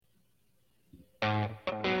Welcome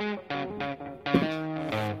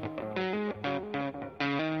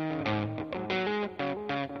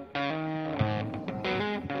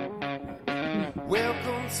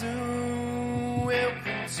to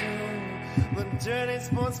the Dirty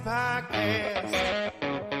Sports Podcast.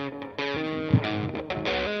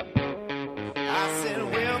 I said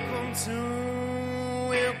welcome to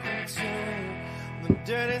the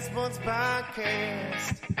Dirty Sports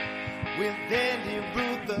Podcast with Andy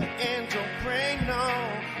Ruther and Joe Crano.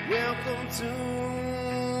 Welcome to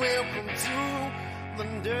the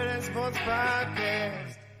Dirty Sports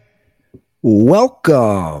Podcast.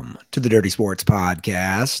 Welcome to the Dirty Sports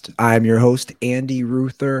Podcast. I'm your host, Andy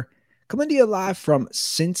Ruther, coming to you live from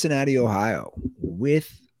Cincinnati, Ohio,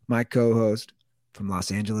 with my co-host from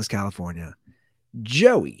Los Angeles, California,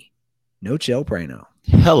 Joey No Chill Prano.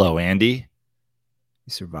 Hello, Andy.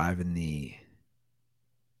 You surviving the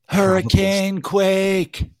hurricane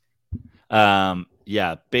quake?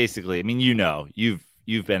 Yeah, basically. I mean,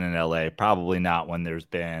 you've been in LA, probably not when there's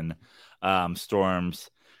been storms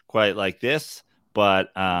quite like this,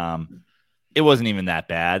 but it wasn't even that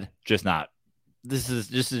bad. This is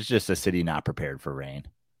just a city not prepared for rain.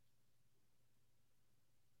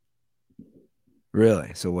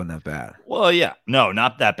 Really? So it wasn't that bad? Well, yeah, no,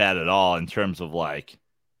 not that bad at all in terms of like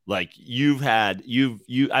I bet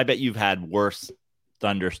you've had worse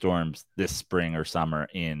thunderstorms this spring or summer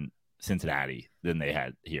in Cincinnati than they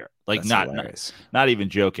had here. Like, that's not even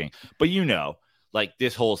joking. But like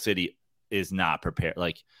this whole city is not prepared.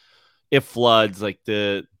 Like, it floods, like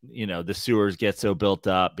the sewers get so built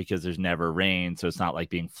up because there's never rain, so it's not like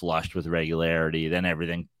being flushed with regularity. Then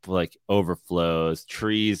everything like overflows.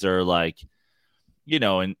 Trees are like,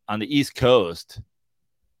 on the East Coast,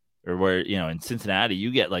 or where in Cincinnati,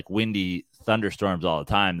 you get like windy thunderstorms all the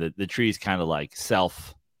time. The trees kind of like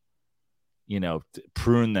self,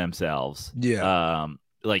 prune themselves. Yeah.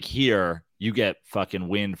 Like here, you get fucking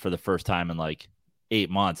wind for the first time in like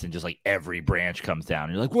 8 months, and just like every branch comes down.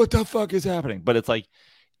 And you're like, what the fuck is happening? But it's like,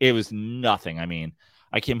 it was nothing. I mean,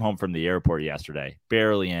 I came home from the airport yesterday,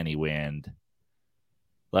 barely any wind.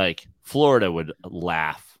 Like, Florida would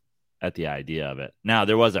laugh at the idea of it. Now,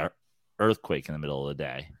 there was a earthquake in the middle of the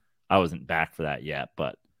day. I wasn't back for that yet,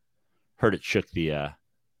 but heard it shook the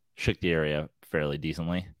area fairly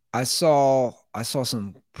decently. I saw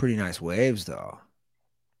some pretty nice waves though.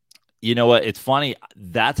 You know what? It's funny.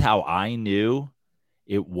 That's how I knew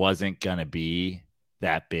it wasn't going to be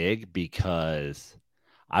that big, because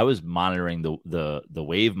I was monitoring the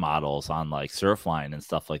wave models on like Surfline and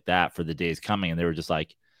stuff like that for the days coming. And they were just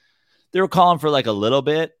like, they were calling for like a little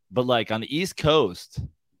bit, but like on the East Coast,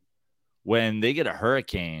 when they get a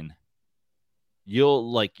hurricane,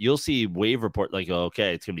 you'll see wave report like, oh,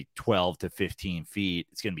 okay, it's going to be 12 to 15 feet.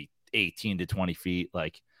 It's going to be 18 to 20 feet.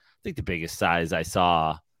 Like, I think the biggest size I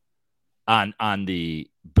saw on the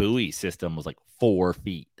buoy system was like 4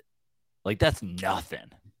 feet. Like, that's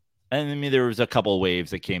nothing. And I mean, there was a couple of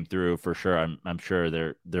waves that came through for sure. I'm sure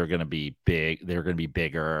they're going to be big. They're going to be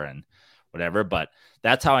bigger and whatever. But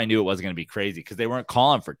that's how I knew it wasn't going to be crazy, because they weren't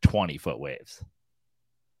calling for 20-foot waves.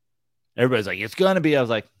 Everybody's like, it's going to be. I was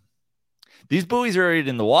like, these buoys are already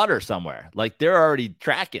in the water somewhere. Like, they're already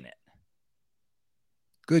tracking it.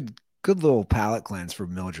 Good little palate cleanse for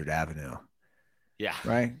Mildred Avenue. Yeah.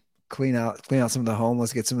 Right. Clean out some of the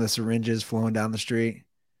homeless, get some of the syringes flowing down the street.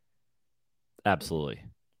 Absolutely.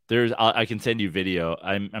 I can send you video.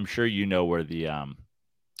 I'm sure you know where the I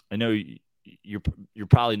know you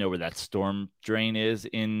probably know where that storm drain is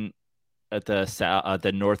at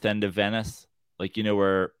the north end of Venice. Like,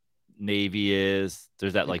 where Navy is.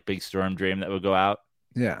 There's that like big storm drain that would go out.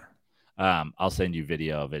 Yeah. I'll send you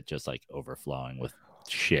video of it just like overflowing with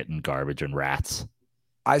shit and garbage and rats.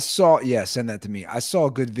 Send that to me. I saw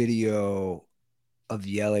a good video of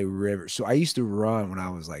the LA River. So I used to run when I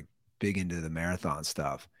was like big into the marathon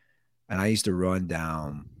stuff. And I used to run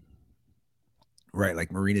down, right,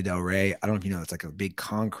 like Marina Del Rey. I don't know if you know, it's like a big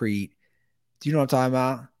concrete. Do you know what I'm talking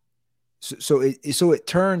about? So it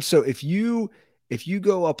turns. So if you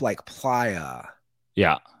go up like Playa,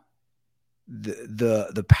 yeah,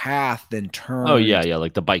 the path then turns. Oh yeah,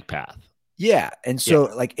 like the bike path. Yeah. And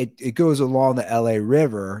so like it goes along the LA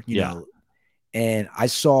River, you know, and I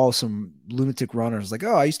saw some lunatic runners like,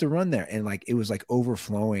 oh, I used to run there. And like, it was like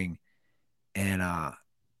overflowing, and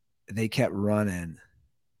they kept running.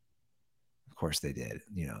 Of course they did,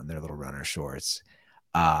 in their little runner shorts.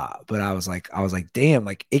 But I was like, damn,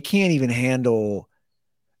 like it can't even handle,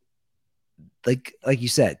 like you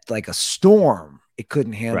said, like a storm. It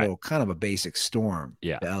couldn't handle kind of a basic storm.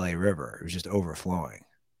 Yeah. The LA River. It was just overflowing.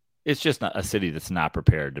 It's just not a city that's not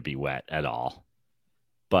prepared to be wet at all.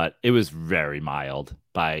 but it was very mild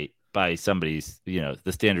by somebody's, the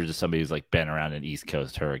standards of somebody who's like been around an East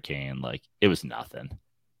Coast hurricane. Like, it was nothing.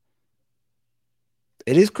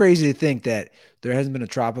 It is crazy to think that there hasn't been a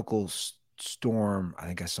tropical storm. I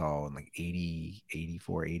think I saw in like 80,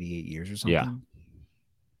 84, 88 years or something. Yeah.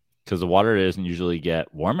 Because the water doesn't usually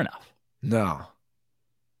get warm enough. No.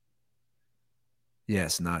 Yeah,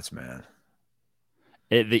 it's nuts, man.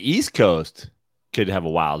 The East Coast could have a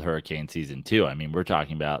wild hurricane season too. I mean, we're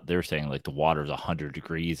talking about, they're saying like the water's 100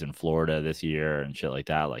 degrees in Florida this year and shit like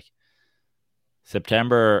that. Like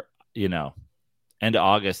September, end of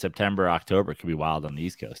August, September, October could be wild on the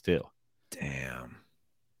East Coast too. Damn.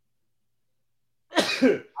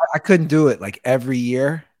 I couldn't do it like every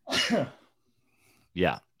year.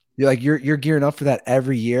 Yeah. You're gearing up for that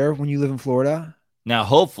every year when you live in Florida. Now,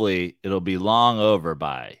 hopefully it'll be long over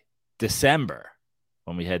by December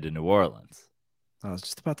when we head to New Orleans. I was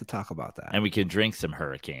just about to talk about that. And we can drink some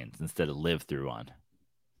hurricanes instead of live through one.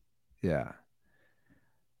 Yeah.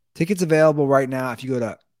 Tickets available right now if you go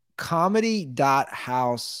to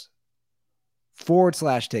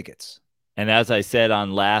comedy.house/tickets. And as I said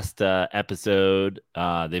on last episode,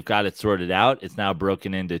 they've got it sorted out. It's now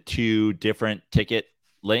broken into 2 different ticket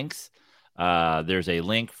links. There's a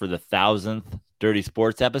link for the 1000th Dirty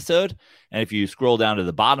Sports episode. And if you scroll down to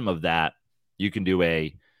the bottom of that, you can do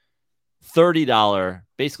a $30,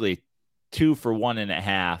 basically 2 for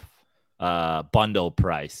 1.5 bundle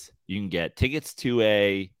price. You can get tickets to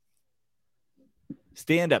a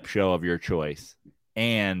stand-up show of your choice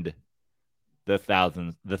and the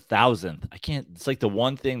thousandth. It's like the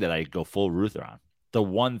one thing that I go full Ruther on. The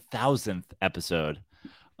 1000th episode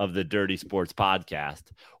of the Dirty Sports podcast.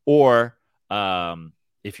 Or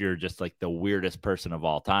if you're just like the weirdest person of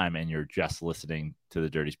all time and you're just listening to the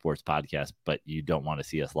Dirty Sports podcast, but you don't want to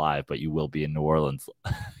see us live, but you will be in New Orleans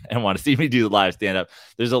and want to see me do the live stand-up,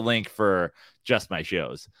 there's a link for just my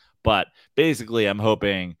shows. But basically, I'm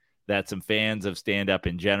hoping that some fans of stand-up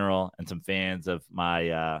in general and some fans of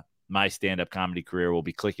my stand-up comedy career will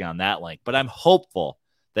be clicking on that link. But I'm hopeful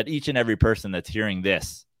that each and every person that's hearing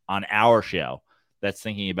this on our show that's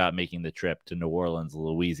thinking about making the trip to New Orleans,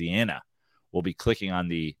 Louisiana, will be clicking on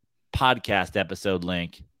the podcast episode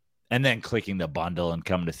link and then clicking the bundle and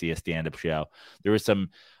coming to see a stand-up show. There was some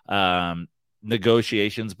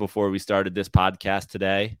negotiations before we started this podcast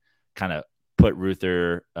today, kind of put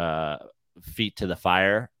Ruther feet to the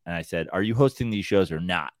fire. And I said, are you hosting these shows or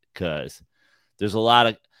not? Because there's a lot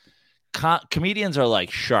of comedians are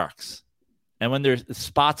like sharks. And when there's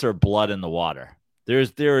spots or blood in the water,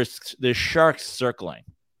 there's sharks circling,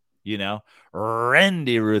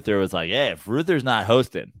 Randy Ruther was like, hey, if Ruther's not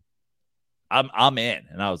hosting, I'm in.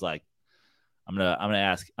 And I was like, I'm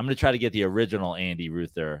gonna try to get the original Andy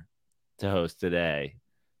Ruther to host today,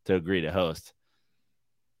 to agree to host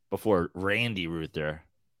before Randy Ruther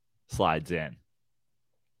slides in.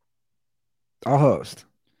 I'll host.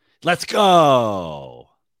 Let's go.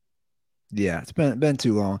 Yeah, it's been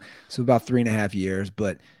too long. So about 3.5 years,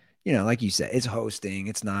 but like you said, it's hosting.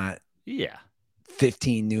 It's not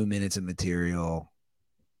 15 new minutes of material.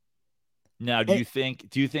 Now, do you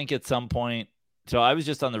think at some point, so I was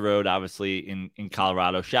just on the road, obviously in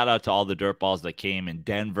Colorado, shout out to all the dirt balls that came in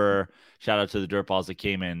Denver. Shout out to the dirt balls that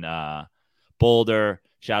came in Boulder.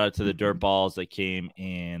 Shout out to the dirt balls that came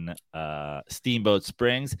in Steamboat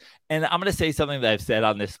Springs. And I'm going to say something that I've said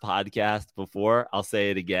on this podcast before. I'll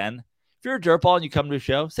say it again. If you're a dirt ball and you come to a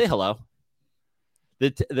show, say hello.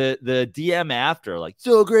 The DM after, like,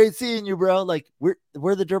 so great seeing you, bro. Like,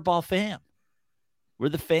 we're the dirt ball fam. We're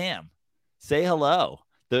the fam. Say hello.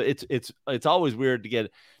 It's always weird to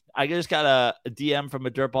get. I just got a DM from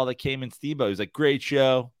a dirt ball that came in Steamboat. He was like, great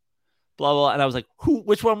show, blah blah. And I was like,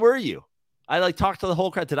 which one were you? I like talked to the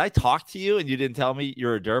whole crowd. Did I talk to you and you didn't tell me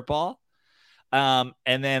you're a dirt ball? And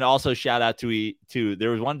then also shout out to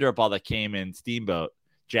there was one dirt ball that came in Steamboat,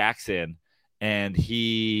 Jackson, and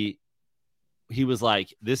he was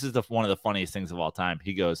like, this is one of the funniest things of all time.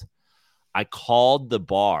 He goes, I called the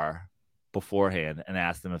bar beforehand and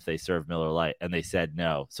asked them if they served Miller Lite, and they said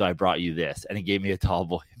no. So I brought you this, and he gave me a tall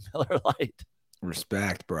boy Miller Lite.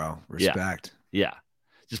 Respect, bro. Respect. Yeah.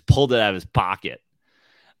 Just pulled it out of his pocket.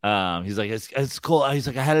 He's like, it's cool. He's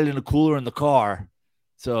like, I had it in a cooler in the car.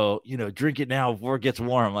 So, drink it now before it gets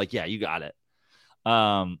warm. I'm like, yeah, you got it.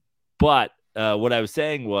 But what I was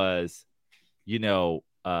saying was,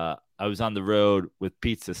 I was on the road with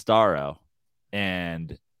Pete Sestaro,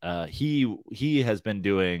 and he has been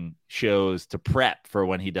doing shows to prep for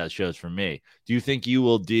when he does shows for me. Do you think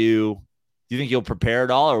you'll prepare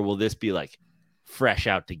it all, or will this be like fresh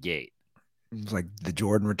out the gate? It's like the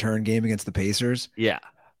Jordan return game against the Pacers. Yeah.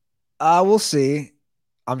 We'll see.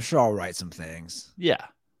 I'm sure I'll write some things. Yeah.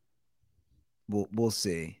 We'll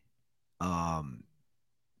see. I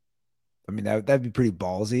mean that'd be pretty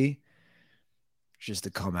ballsy, just to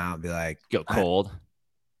come out and be like, Go I cold.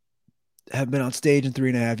 haven't been on stage in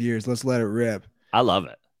 3.5 years. Let's let it rip. I love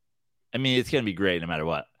it. I mean, it's going to be great no matter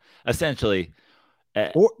what. Essentially,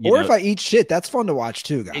 Or if I eat shit, that's fun to watch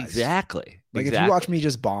too, guys. Exactly. Like if you watch me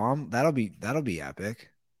just bomb, that'll be epic.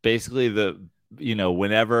 Basically,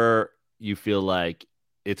 whenever you feel like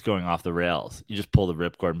it's going off the rails, you just pull the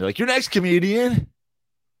ripcord and be like, "Your next comedian."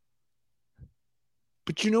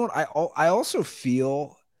 But you know what? I also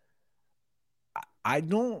feel I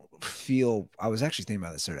don't feel. I was actually thinking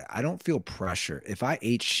about this today. I don't feel pressure if I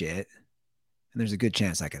ate shit, and there's a good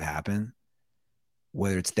chance that could happen,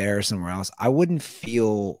 whether it's there or somewhere else. I wouldn't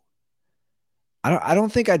feel. I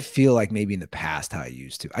don't think I'd feel like maybe in the past how I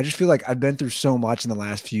used to. I just feel like I've been through so much in the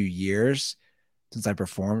last few years since I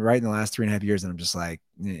performed, right, in the last 3.5 years, and I'm just like,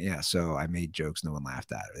 yeah. So I made jokes no one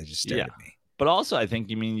laughed at. They just stared at me. But also, I think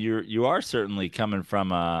you are certainly coming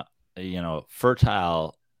from a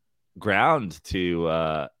fertile ground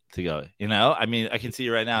to go. I mean, I can see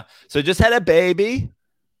you right now. So just had a baby.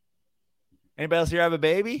 Anybody else here have a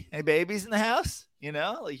baby? Any babies in the house?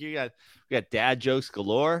 Like we got dad jokes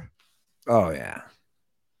galore. Oh yeah.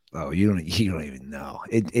 Oh, you don't even know.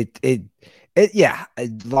 Yeah,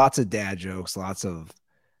 lots of dad jokes, lots of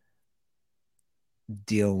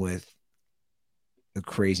deal with the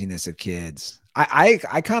craziness of kids. I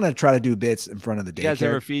kind of try to do bits in front of the daycare. You guys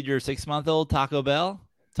ever feed your 6-month-old Taco Bell?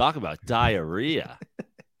 Talk about diarrhea.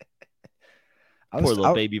 Poor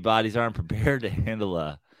little baby bodies aren't prepared to handle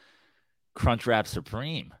a Crunchwrap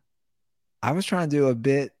Supreme. I was trying to do a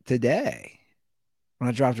bit today. When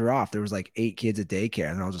I dropped her off, there was like 8 kids at daycare,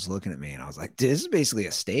 and they're all just looking at me, and I was like, this is basically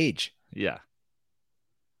a stage. Yeah.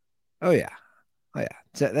 Oh, yeah.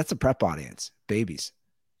 That's a prep audience. Babies.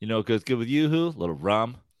 You know what goes good with Yoo-hoo? A little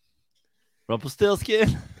rum.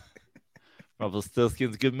 Rumpelstiltskin.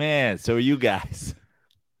 Rumpelstiltskin's a good man. So are you guys.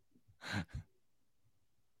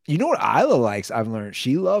 You know what Isla likes? I've learned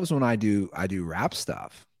she loves when I do rap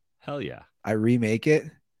stuff. Hell yeah. I remake it.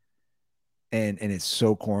 And it's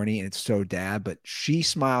so corny and it's so dad, but she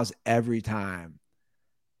smiles every time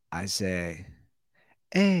I say,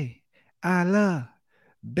 "Hey, Isla,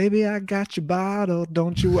 baby, I got your bottle,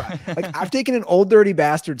 don't you?" Like I've taken an Old Dirty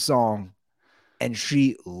Bastard song, and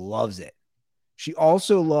she loves it. She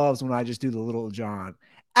also loves when I just do the Little John.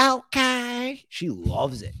 Okay, she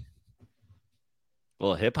loves it.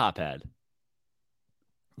 Well, hip hop head.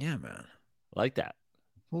 Yeah, man, I like that.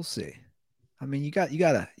 We'll see. I mean, you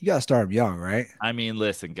gotta start them young, right? I mean,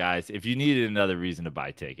 listen, guys, if you needed another reason to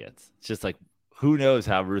buy tickets, it's just like, who knows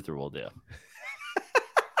how Ruther will do.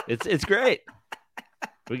 It's great.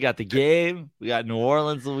 We got the game. We got New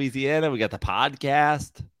Orleans, Louisiana. We got the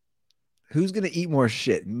podcast. Who's gonna eat more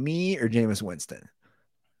shit, me or Jameis Winston?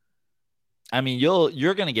 I mean,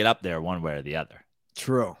 you're gonna get up there one way or the other.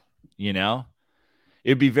 True.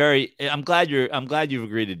 It'd be I'm glad you've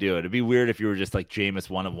agreed to do it. It'd be weird if you were just like Jameis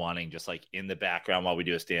one of wanting, just like in the background while we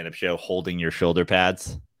do a stand-up show, holding your shoulder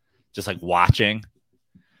pads, just like watching.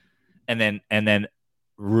 And then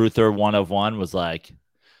Ruther one of one was like,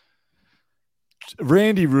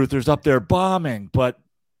 Randy Ruther's up there bombing, but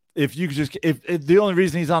if the only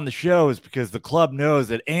reason he's on the show is because the club knows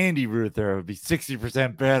that Andy Ruther would be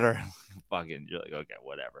 60% better. Fucking, you're like, okay,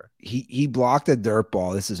 whatever. He blocked a dirt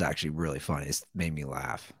ball. This is actually really funny. It's made me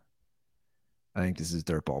laugh. I think this is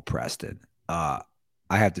dirt ball Preston. I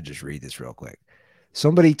have to just read this real quick.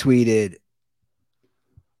 Somebody tweeted,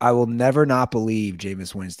 "I will never not believe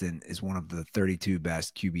Jameis Winston is one of the 32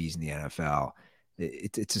 best QBs in the NFL."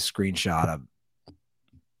 It's a screenshot of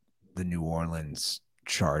the New Orleans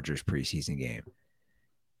Chargers preseason game.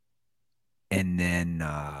 And then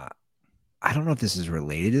I don't know if this is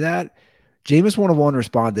related to that. Jameis 101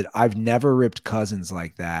 responded, "I've never ripped Cousins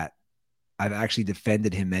like that. I've actually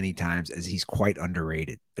defended him many times as he's quite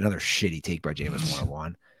underrated." Another shitty take by Jameis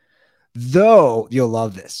 101. Though, you'll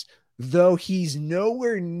love this, though he's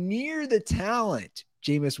nowhere near the talent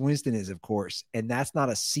Jameis Winston is, of course, and that's not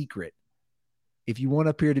a secret. If you want to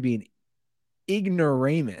appear to be an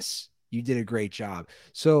ignoramus, you did a great job.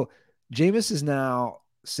 So Jameis is now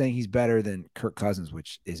saying he's better than Kirk Cousins,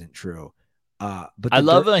 which isn't true. But I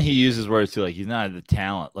love when he uses words too, like he's not the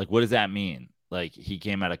talent. Like, what does that mean? Like he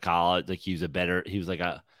came out of college, like he was like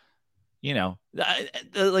a,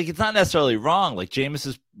 like it's not necessarily wrong. Like Jameis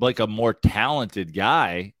is like a more talented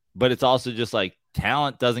guy, but it's also just like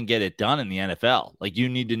talent doesn't get it done in the NFL. Like you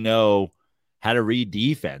need to know how to read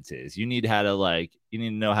defenses. You need how to like You need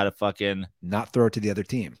to know how to fucking not throw it to the other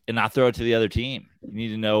team. And not throw it to the other team. You need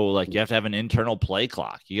to know, like, you have to have an internal play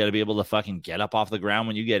clock. You got to be able to fucking get up off the ground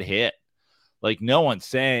when you get hit. Like, no one's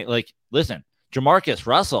saying, like, listen, Jamarcus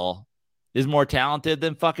Russell is more talented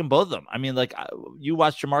than fucking both of them. I mean, like, you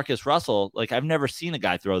watch Jamarcus Russell, like, I've never seen a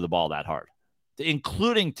guy throw the ball that hard,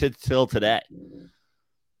 including till today.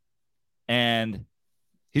 And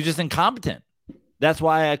he's just incompetent. That's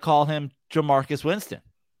why I call him Jamarcus Winston.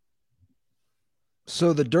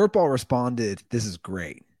 So the Dirtball responded, this is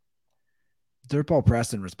great. Dirtball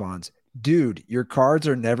Preston responds, dude, your cards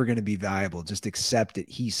are never going to be valuable. Just accept it.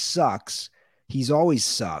 He sucks. He's always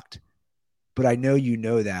sucked. But I know you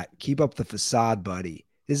know that. Keep up the facade, buddy.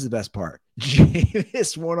 This is the best part.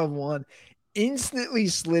 Jameis 1-on-1 instantly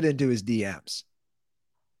slid into his DMs.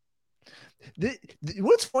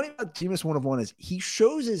 What's funny about Jameis 1-on-1 is he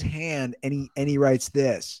shows his hand and he writes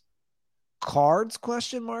this. Cards,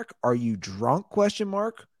 question mark? Are you drunk, question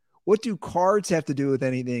mark? What do cards have to do with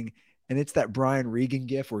anything? And it's that Brian Regan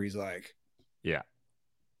gif where he's like, yeah.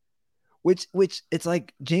 Which it's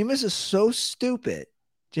like, Jameis is so stupid.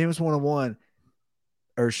 Jameis 1-on-1,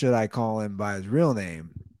 or should I call him by his real name?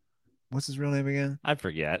 What's his real name again? I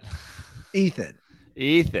forget. Ethan.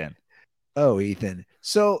 Oh, Ethan.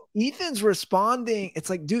 So Ethan's responding. It's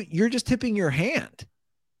like, dude, you're just tipping your hand.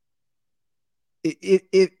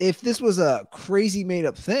 If this was a crazy made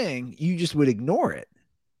up thing, you just would ignore it.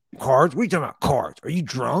 Cards? What are you talking about? Cards? Are you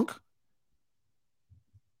drunk?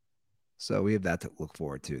 So we have that to look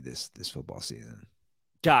forward to this football season.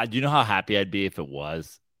 God, you know how happy I'd be if it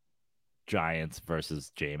was Giants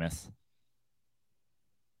versus Jameis?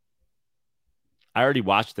 I already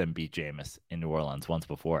watched them beat Jameis in New Orleans once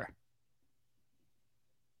before.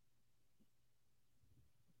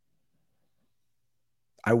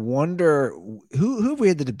 I wonder who we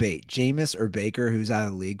had the debate, Jameis or Baker, who's out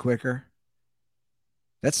of the league quicker?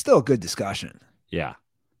 That's still a good discussion. Yeah.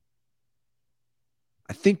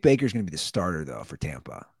 I think Baker's going to be the starter, though, for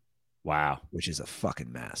Tampa. Wow. Which is a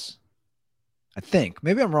fucking mess. I think.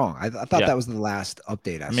 Maybe I'm wrong. I thought that was the last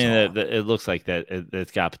update I saw. It looks like that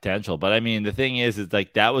it's got potential. But, I mean, the thing is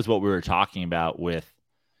like that was what we were talking about with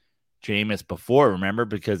Jameis before, remember?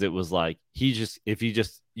 Because it was like you could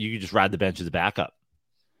just ride the bench as a backup.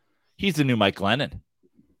 He's the new Mike Glennon.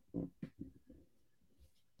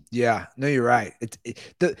 Yeah, no, you're right.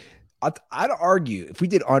 I'd argue if we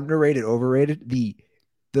did underrated, overrated,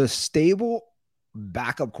 the stable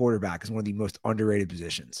backup quarterback is one of the most underrated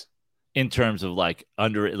positions in terms of like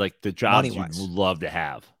the jobs you would love to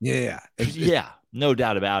have. Yeah, yeah, no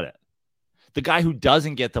doubt about it. The guy who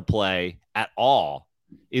doesn't get to play at all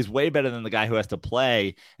is way better than the guy who has to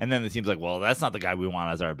play. And then the team's like, well, that's not the guy we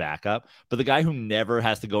want as our backup. But the guy who never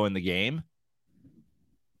has to go in the game.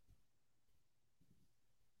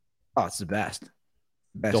 Oh, it's the best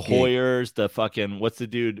the gig. Hoyers, the fucking, what's the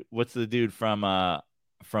dude from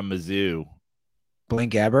Mizzou? Blaine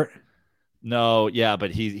Gabbert? No, yeah,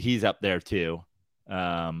 but he's up there too.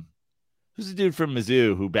 Who's the dude from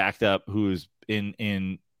Mizzou who backed up, who's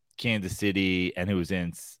in Kansas City and who was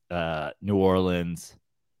in New Orleans?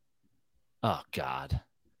 Oh God.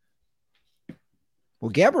 Well,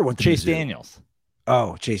 Gabbert went to Chase Mizzou. Daniels.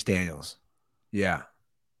 Oh, Chase Daniels. Yeah.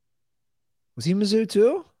 Was he Mizzou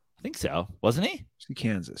too? I think so. Wasn't he? Was he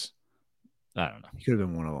Kansas? I don't know. He could have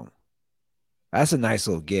been one of them. That's a nice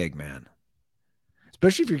little gig, man.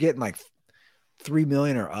 Especially if you're getting like $3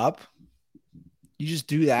 million or up. You just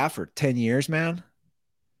do that for 10 years, man.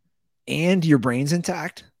 And your brain's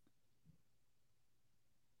intact.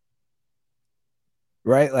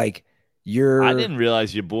 Right? Like I didn't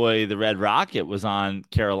realize your boy, the Red Rocket, was on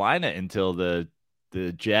Carolina until the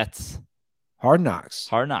Jets Hard Knocks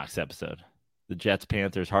episode. The Jets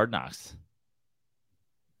Panthers Hard Knocks.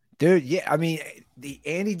 Dude, yeah, I mean, the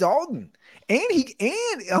Andy Dalton. And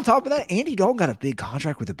on top of that, Andy Dalton got a big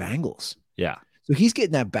contract with the Bengals. Yeah. So he's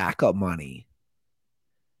getting that backup money.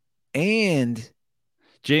 And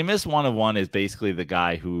Jameis 1-on-1 is basically the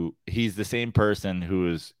guy he's the same person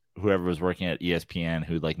whoever was working at ESPN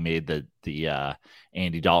who like made the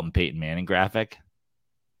Andy Dalton Peyton Manning graphic.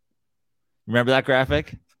 Remember that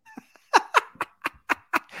graphic?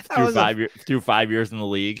 through 5 years in the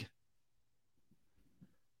league.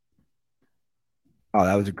 Oh,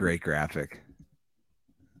 that was a great graphic.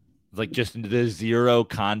 Like just the zero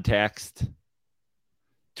context,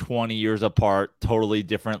 20 years apart, totally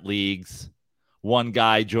different leagues. One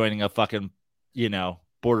guy joining a fucking,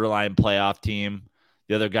 borderline playoff team.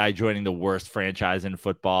 The other guy joining the worst franchise in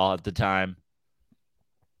football at the time.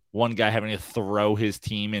 One guy having to throw his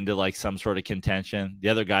team into like some sort of contention. The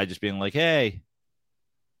other guy just being like, hey.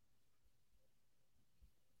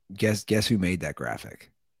 Guess who made that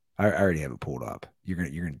graphic? I already have it pulled up. You're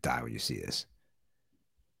gonna die when you see this.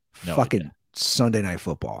 No Fucking idea. Sunday Night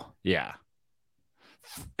Football. Yeah.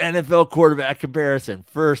 NFL quarterback comparison,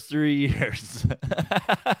 first 3 years.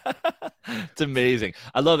 It's amazing.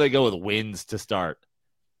 I love they go with wins to start.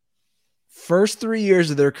 First 3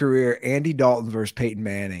 years of their career, Andy Dalton versus Peyton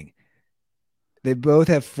Manning. They both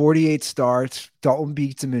have 48 starts. Dalton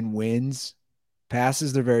beats him in wins.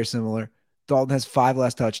 Passes, they're very similar. Dalton has 5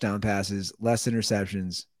 less touchdown passes, less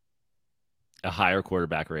interceptions, A higher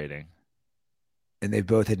quarterback rating. and they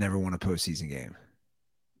both had never won a postseason game.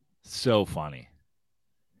 So funny.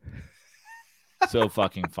 So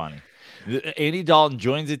fucking funny. Andy Dalton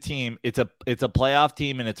joins a team. It's a playoff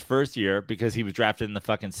team in its first year because he was drafted in the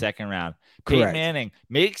fucking second round. Peyton Correct. Manning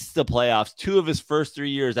makes the playoffs 2 of his first 3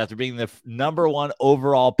 years after being the number 1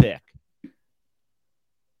 overall pick.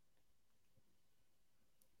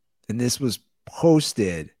 And this was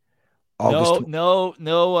posted August.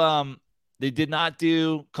 No. They did not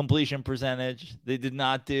do completion percentage. They did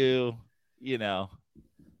not do,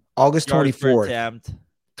 August yards per 24th, attempt.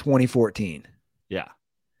 2014. Yeah.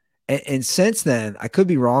 And since then, I could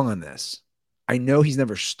be wrong on this. I know he's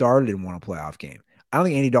never started and won a playoff game. I don't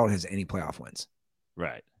think Andy Dalton has any playoff wins.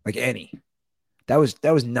 Right. Like any. That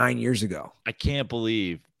was 9 years ago. I can't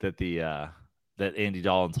believe that that Andy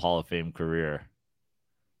Dalton's Hall of Fame career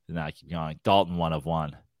did not keep going. Dalton 1 of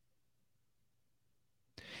 1.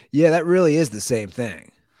 Yeah, that really is the same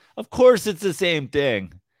thing. Of course, it's the same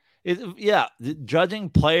thing. Judging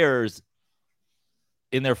players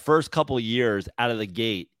in their first couple of years out of the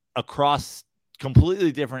gate across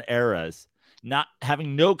completely different eras, not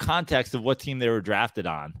having no context of what team they were drafted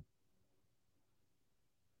on.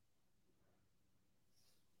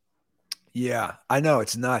 Yeah, I know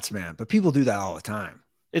it's nuts, man, but people do that all the time.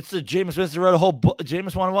 It's the Jameis Winston wrote a whole book.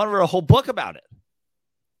 Jameis 101 wrote a whole book about it.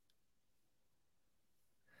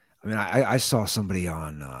 I mean, I saw somebody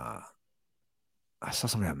on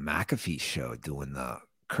McAfee's show doing the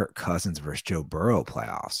Kirk Cousins versus Joe Burrow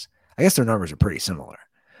playoffs. I guess their numbers are pretty similar,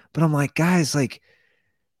 but I'm like, guys, like,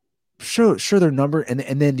 sure their number, and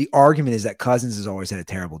then the argument is that Cousins has always had a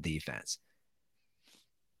terrible defense.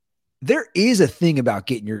 There is a thing about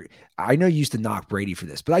getting your. I know you used to knock Brady for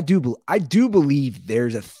this, but I do believe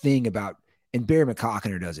there's a thing about, and Barry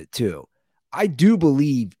McCockiner does it too. I do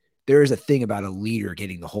believe there is a thing about a leader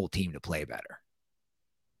getting the whole team to play better.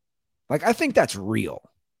 Like, I think that's real.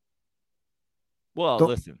 Well,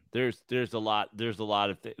 listen, there's a lot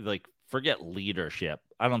of like, forget leadership.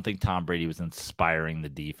 I don't think Tom Brady was inspiring the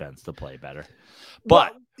defense to play better.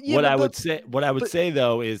 But what I would say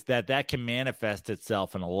though is that can manifest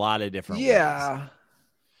itself in a lot of different ways.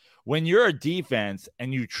 When you're a defense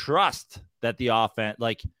and you trust that the offense,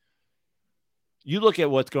 like, you look at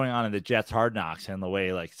what's going on in the Jets Hard Knocks and the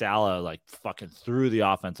way, like, Salah, like, fucking threw the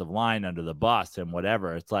offensive line under the bus and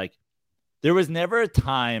whatever. It's like, there was never a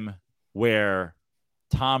time where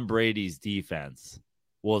Tom Brady's defense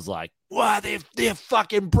was like, wow, they have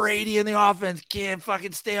fucking Brady in the offense can't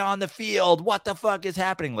fucking stay on the field. What the fuck is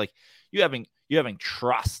happening? Like, you having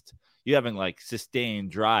trust. You having, like, sustained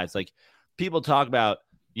drives. Like, people talk about,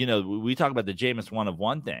 we talk about the Jameis 1 of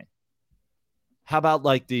 1 thing. How about,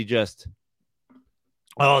 like, the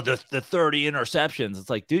 30 interceptions? It's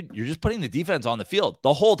like, dude, you're just putting the defense on the field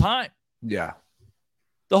the whole time. Yeah.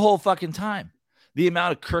 The whole fucking time. The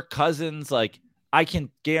amount of Kirk Cousins, like, I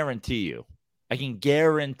can guarantee you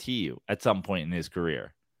at some point in his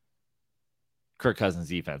career, Kirk Cousins'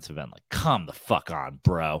 defense have been like, come the fuck on,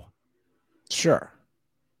 bro. Sure.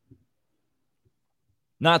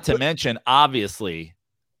 Not to mention, obviously,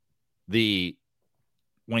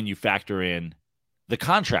 when you factor in the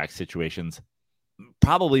contract situations,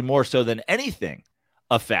 probably more so than anything,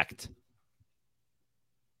 affect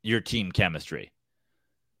your team chemistry.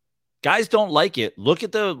 Guys don't like it. Look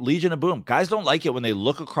at the Legion of Boom. Guys don't like it when they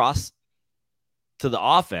look across to the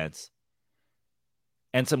offense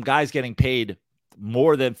and some guys getting paid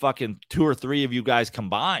more than fucking 2 or 3 of you guys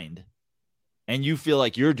combined, and you feel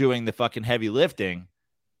like you're doing the fucking heavy lifting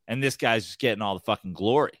and this guy's just getting all the fucking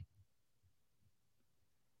glory.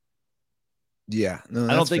 Yeah. No,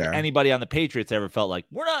 I don't think anybody on the Patriots ever felt like,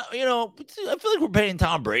 we're not, I feel like we're paying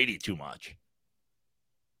Tom Brady too much.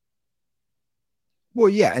 Well,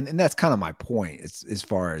 yeah, and that's kind of my point as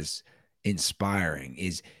far as inspiring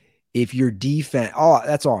is, if your defense,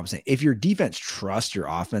 that's all I'm saying. If your defense trusts your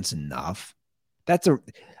offense enough, that's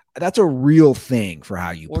a real thing for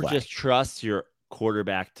how you play. Or just trust your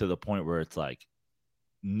quarterback to the point where it's like,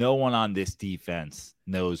 no one on this defense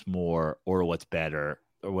knows more or what's better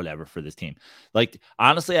or whatever for this team. Like,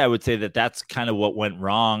 honestly, I would say that that's kind of what went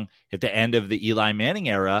wrong at the end of the Eli Manning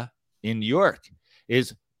era in New York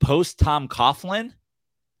is post Tom Coughlin.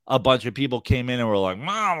 A bunch of people came in and were like,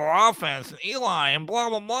 "Mom, our offense and Eli and blah,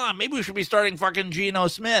 blah, blah. Maybe we should be starting fucking Geno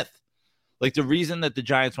Smith." Like, the reason that the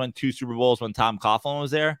Giants won 2 Super Bowls when Tom Coughlin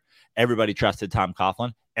was there, everybody trusted Tom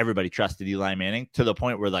Coughlin. Everybody trusted Eli Manning to the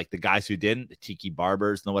point where, like, the guys who didn't, the Tiki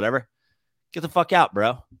Barbers and whatever, get the fuck out,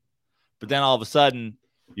 bro. But then all of a sudden,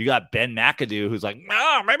 you got Ben McAdoo who's like,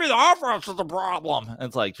 "No, maybe the offense is the problem." And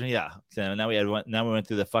it's like, yeah. So now we went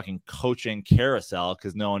through the fucking coaching carousel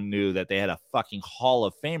because no one knew that they had a fucking Hall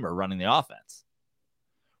of Famer running the offense.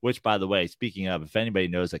 Which, by the way, speaking of, if anybody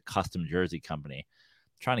knows a custom jersey company,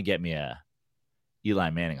 trying to get me a Eli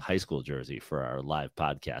Manning high school jersey for our live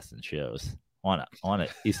podcast and shows. I want a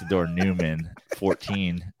Isidore Newman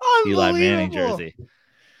 14 Eli Manning jersey.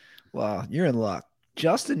 Wow, you're in luck.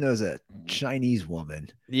 Justin knows a Chinese woman.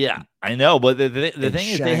 Yeah, I know, but the thing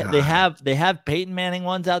is they have Peyton Manning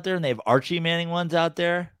ones out there and they have Archie Manning ones out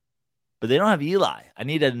there, but they don't have Eli. I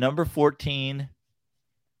need a number 14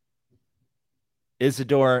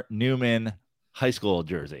 Isidore Newman high school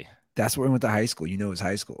jersey. That's where he went to high school. You know his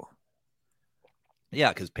high school.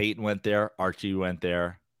 Yeah, because Peyton went there, Archie went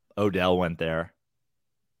there, Odell went there.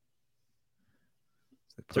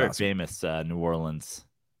 It's a very famous New Orleans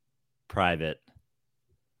private.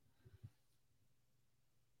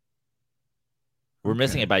 We're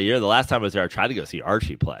missing it by a year. The last time I was there, I tried to go see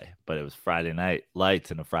Archie play, but it was Friday night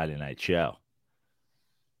lights and a Friday night show.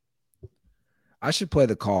 I should play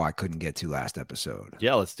the call I couldn't get to last episode.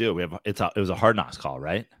 Yeah, let's do it. It was a Hard Knocks call,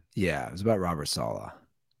 right? Yeah, it was about Robert Saleh.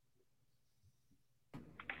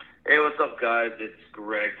 Hey, what's up, guys? It's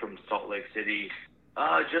Greg from Salt Lake City.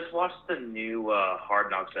 Just watched the new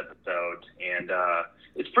Hard Knocks episode, and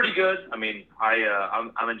it's pretty good. I mean,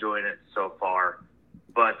 I'm enjoying it so far.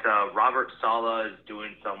 But Robert Saleh is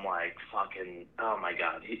doing some, like, fucking, oh, my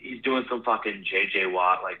God. He's doing some fucking J.J.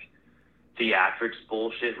 Watt, like, theatrics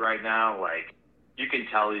bullshit right now. Like, you can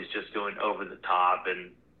tell he's just going over the top.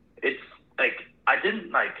 And it's, like, I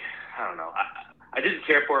don't know. I didn't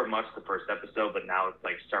care for it much the first episode, but now it's,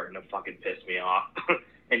 like, starting to fucking piss me off.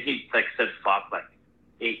 And he, like, said fuck, like,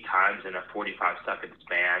 8 times in a 45-second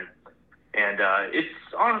span. And it's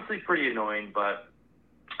honestly pretty annoying, but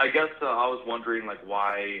I guess I was wondering,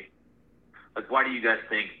 why do you guys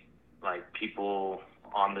think, people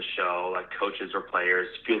on the show, like coaches or players,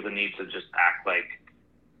 feel the need to just act like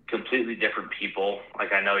completely different people?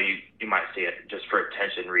 Like, I know you might say it just for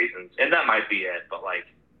attention reasons, and that might be it, but,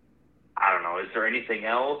 I don't know. Is there anything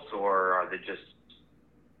else, or is it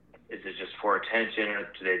just for attention, or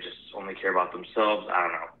do they just only care about themselves? I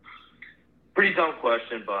don't know. Pretty dumb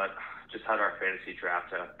question, but just had our fantasy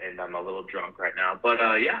draft, and I'm a little drunk right now. But,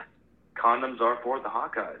 yeah, condoms are for the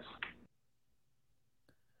Hawkeyes.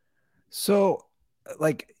 So,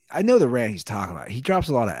 I know the rant he's talking about. He drops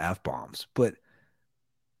a lot of F-bombs, but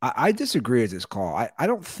I disagree with this call. I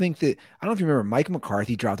don't think that – I don't know if you remember, Mike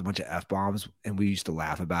McCarthy dropped a bunch of F-bombs, and we used to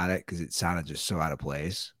laugh about it because it sounded just so out of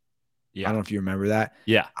place. Yeah. I don't know if you remember that.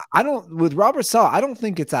 Yeah. With Robert Saleh, I don't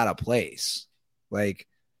think it's out of place.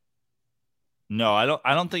 No, I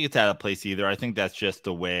don't think it's out of place either. I think that's just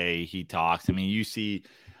the way he talks. I mean, you see,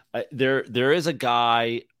 there is a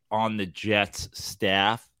guy on the Jets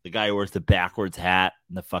staff, the guy who wears the backwards hat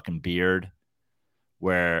and the fucking beard,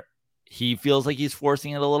 where he feels like he's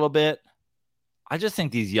forcing it a little bit. I just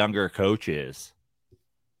think these younger coaches,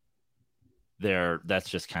 that's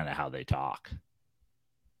just kind of how they talk.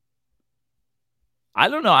 I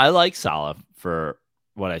don't know. I like Saleh for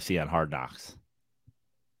what I see on Hard Knocks.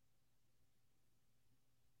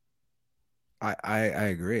 I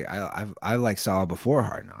agree. I like Saleh before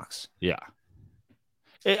Hard Knocks. Yeah.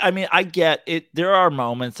 I mean, I get it. There are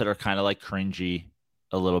moments that are kind of like cringy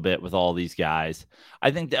a little bit with all these guys.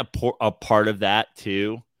 I think that a part of that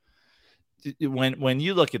too, when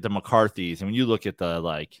you look at the McCarthys and when you look at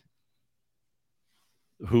the,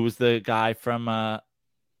 who was the guy from,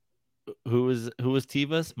 who was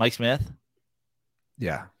Tevas? Mike Smith?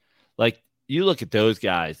 Yeah. You look at those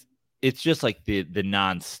guys, it's just like the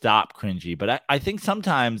nonstop cringy. But I think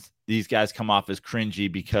sometimes these guys come off as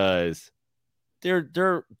cringy because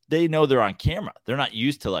they know they're on camera. They're not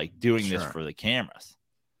used to doing this for the cameras.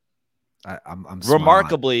 I'm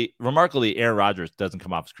remarkably, Aaron Rodgers doesn't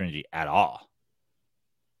come off as cringy at all.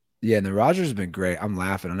 Yeah, and the Rodgers has been great. I'm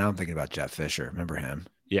laughing, and now I'm thinking about Jeff Fisher. Remember him?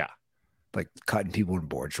 Yeah. Cutting people in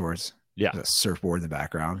board shorts. Yeah. With a surfboard in the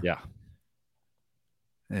background. Yeah.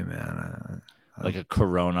 Hey, man. Like a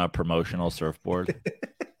Corona promotional surfboard.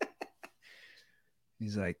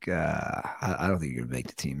 He's like, I don't think you're going to make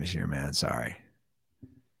the team this year, man. Sorry.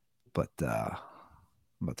 But I'm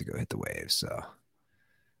about to go hit the waves, so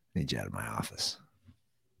I need you out of my office.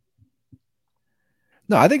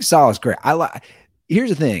 No, I think Salah's great. Here's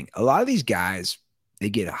the thing. A lot of these guys, they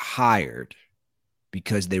get hired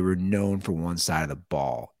because they were known for one side of the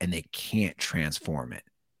ball and they can't transform it.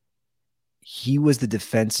 He was the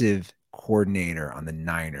defensive coordinator on the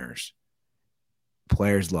Niners.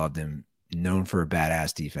 Players loved him, known for a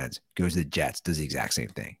badass defense, goes to the Jets, does the exact same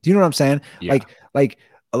thing. Do you know what I'm saying? Yeah. Like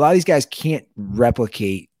a lot of these guys can't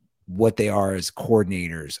replicate what they are as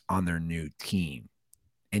coordinators on their new team.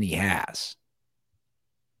 And he has.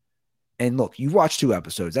 And look, you've watched 2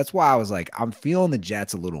 episodes. That's why I was like, I'm feeling the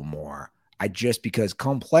Jets a little more. Because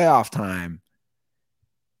come playoff time,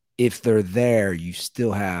 if they're there, you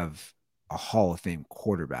still have a Hall of Fame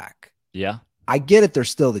quarterback. Yeah. I get it. They're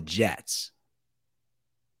still the Jets.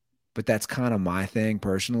 But that's kind of my thing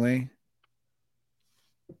personally.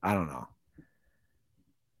 I don't know.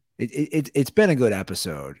 It's been a good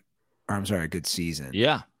episode. Or I'm sorry, a good season.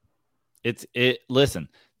 Yeah. Listen,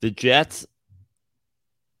 the Jets,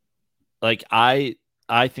 like I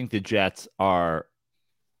think the Jets are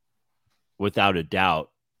without a doubt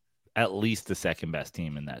at least the second best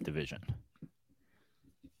team in that division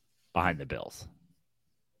behind the Bills.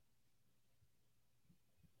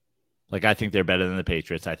 Like, I think they're better than the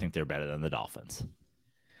Patriots. I think they're better than the Dolphins.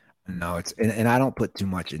 No, and I don't put too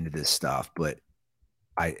much into this stuff, but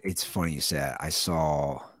it's funny you said. I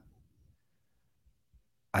saw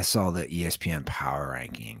the ESPN power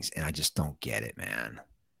rankings, and I just don't get it, man.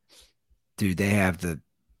 Dude, they have the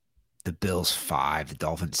Bills 5, the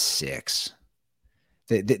Dolphins 6.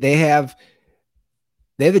 They have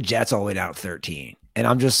the Jets all the way down at 13. And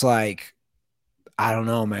I'm just like, I don't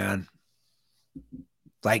know, man.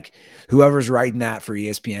 Like, whoever's writing that for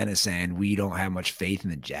ESPN is saying we don't have much faith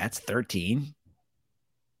in the Jets. 13.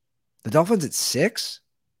 The Dolphins at 6.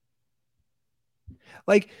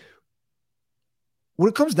 Like, when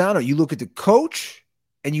it comes down to it, you look at the coach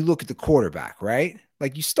and you look at the quarterback, right?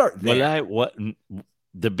 Like, you start there.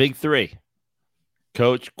 The big 3: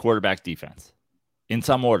 coach, quarterback, defense, in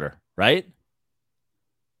some order, right?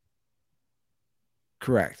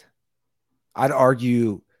 Correct. I'd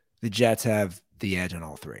argue the Jets have the edge on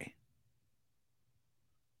all 3.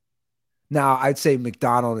 Now, I'd say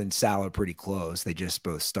McDonald and Sal are pretty close. They just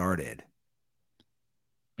both started.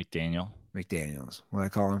 McDaniels. What do I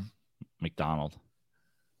call him? McDonald.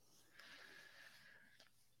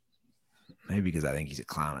 Maybe because I think he's a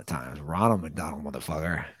clown at times. Ronald McDonald,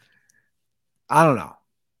 motherfucker. I don't know.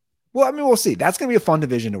 Well, I mean, we'll see. That's going to be a fun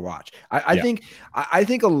division to watch. I think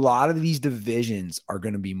a lot of these divisions are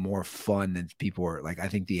going to be more fun than people are. Like, I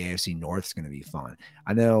think the AFC North is going to be fun.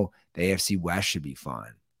 I know the AFC West should be fun.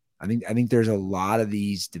 I think there's a lot of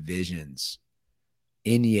these divisions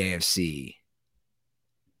in the AFC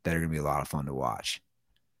that are going to be a lot of fun to watch.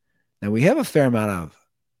 Now, we have a fair amount of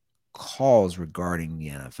calls regarding the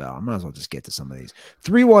NFL. I might as well just get to some of these.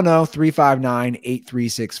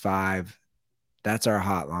 310-359-8365. That's our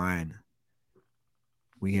hotline.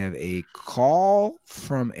 We have a call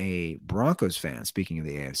from a Broncos fan, speaking of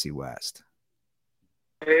the AFC West.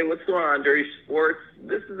 Hey, what's going on, Dirty Sports?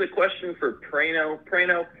 This is a question for Prano.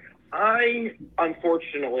 Prano, I,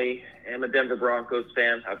 unfortunately, am a Denver Broncos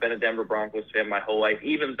fan. I've been a Denver Broncos fan my whole life,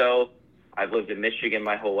 even though I've lived in Michigan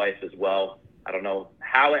my whole life as well. I don't know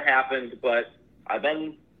how it happened, but I've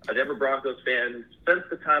been a Denver Broncos fan since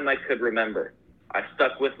the time I could remember. I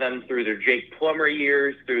stuck with them through their Jake Plummer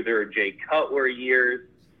years, through their Jay Cutler years,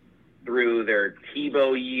 through their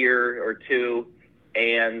Tebow year or two,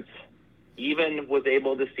 and even was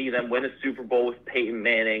able to see them win a Super Bowl with Peyton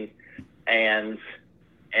Manning, and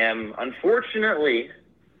am unfortunately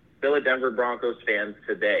still a Denver Broncos fan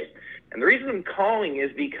today. And the reason I'm calling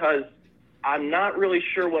is because I'm not really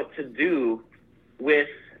sure what to do with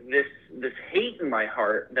this hate in my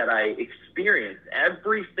heart that I experience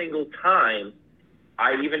every single time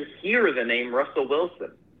I even hear the name Russell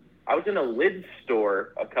Wilson. I was in a lids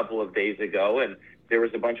store a couple of days ago, and there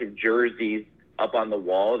was a bunch of jerseys up on the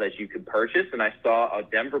wall that you could purchase, and I saw a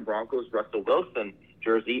Denver Broncos Russell Wilson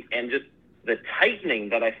jersey, and just the tightening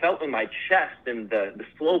that I felt in my chest and the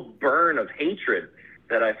slow burn of hatred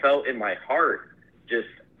that I felt in my heart,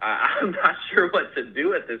 I'm not sure what to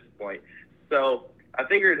do at this point. So I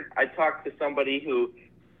figured I'd talk to somebody who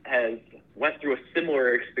has went through a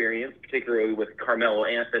similar experience, particularly with Carmelo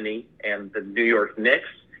Anthony and the New York Knicks.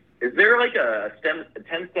 Is there like a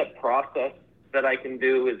 10-step process that I can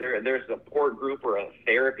do? Is there a support group or a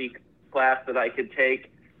therapy class that I could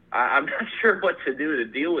take? I'm not sure what to do to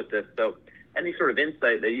deal with this. So any sort of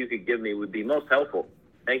insight that you could give me would be most helpful.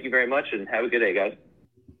 Thank you very much, and have a good day, guys.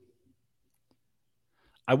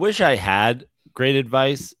 I wish I had great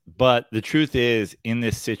advice, but the truth is, in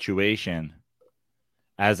this situation,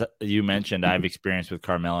 as you mentioned, I've experienced with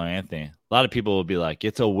Carmelo Anthony. A lot of people will be like,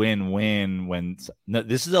 it's a win-win when no,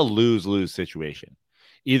 this is a lose-lose situation.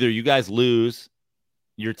 Either you guys lose,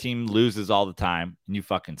 your team loses all the time and you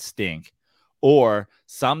fucking stink, or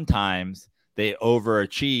sometimes they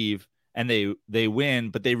overachieve and they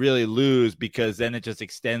win, but they really lose because then it just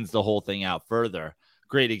extends the whole thing out further.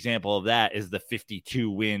 Great example of that is the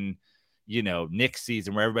 52 win, Knicks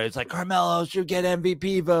season where everybody's like, Carmelo should get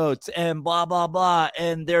MVP votes and blah, blah, blah.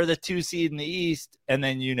 And they're the 2 seed in the East. And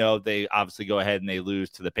then, they obviously go ahead and they lose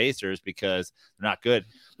to the Pacers because they're not good.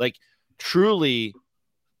 Like, truly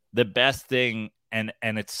the best thing, and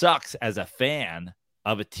it sucks as a fan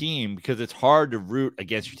of a team because it's hard to root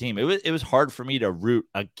against your team. It was hard for me to root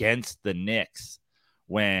against the Knicks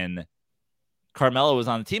when Carmelo was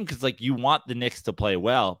on the team because, you want the Knicks to play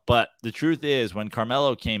well. But the truth is, when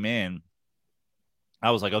Carmelo came in, I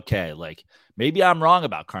was like, okay, maybe I'm wrong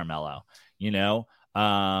about Carmelo,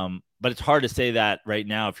 but it's hard to say that right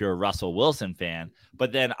now if you're a Russell Wilson fan.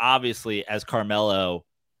 But then obviously as Carmelo,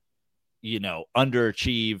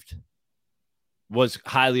 underachieved, was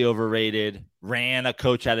highly overrated, ran a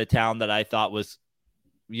coach out of town that I thought was,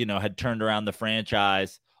 had turned around the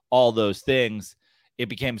franchise, all those things, it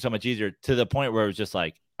became so much easier to the point where it was just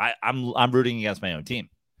like, I'm rooting against my own team.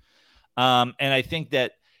 And I think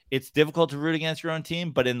that it's difficult to root against your own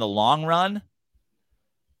team, but in the long run,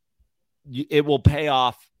 it will pay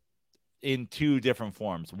off in 2 different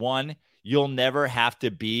forms. One, you'll never have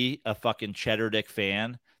to be a fucking cheddar dick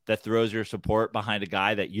fan that throws your support behind a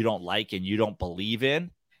guy that you don't like and you don't believe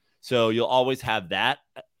in. So you'll always have that,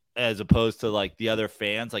 as opposed to the other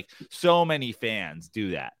fans. So many fans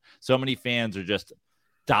do that. So many fans are just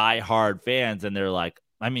die-hard fans, and they're like,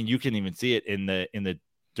 I mean, you can even see it in the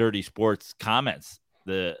Dirty Sports comments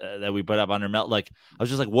that we put up under Mel. I was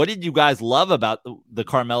just like, what did you guys love about the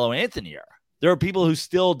Carmelo Anthony era? There are people who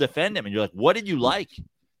still defend him, and you're like, what did you like?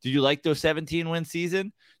 Did you like those 17-win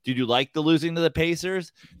season? Did you like the losing to the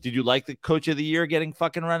Pacers? Did you like the coach of the year getting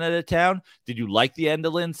fucking run out of town? Did you like the end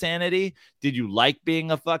of insanity? Did you like being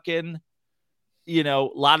a fucking,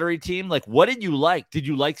 lottery team? What did you like? Did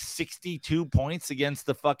you like 62 points against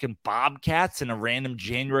the fucking Bobcats in a random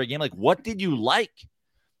January game? What did you like?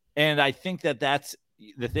 And I think that's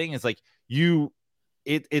the thing is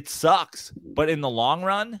it sucks, but in the long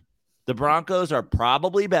run, the Broncos are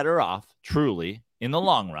probably better off, truly, in the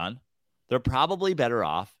long run. They're probably better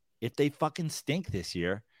off if they fucking stink this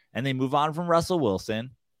year and they move on from Russell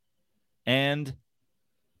Wilson, and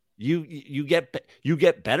you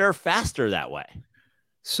get better faster that way.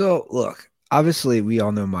 So look, obviously we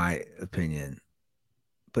all know my opinion,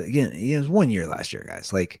 but again, it was 1 year last year,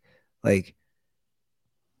 guys.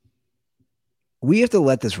 We have to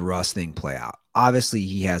let this Russ thing play out. Obviously,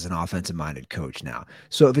 he has an offensive-minded coach now.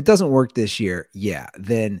 So if it doesn't work this year,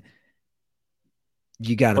 then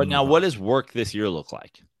you got to. But now, what does work this year look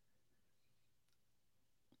like?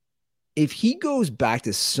 If he goes back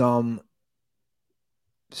to some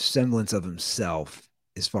semblance of himself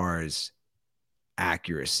as far as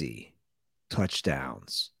accuracy,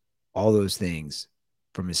 touchdowns, all those things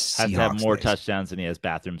from his Seahawks has to have more days. Touchdowns than he has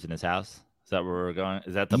bathrooms in his house. Is that where we're going?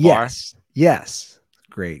 Is that the bar? Yes.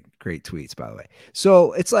 Great tweets, by the way.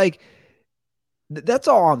 So it's that's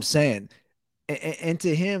all I'm saying. And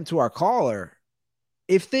to him, to our caller,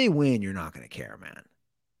 if they win, you're not going to care, man.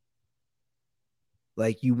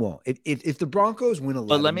 You won't. If the Broncos win 11.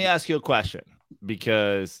 But let me ask you a question,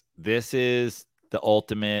 because this is the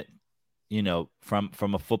ultimate,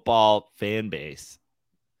 from a football fan base.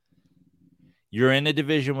 You're in a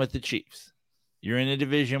division with the Chiefs. You're in a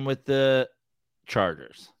division with the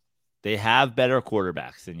Chargers. They have better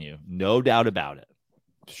quarterbacks than you, no doubt about it.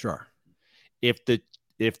 Sure. If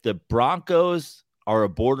the Broncos are a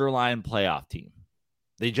borderline playoff team,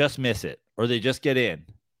 they just miss it, or they just get in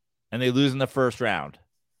and they lose in the first round,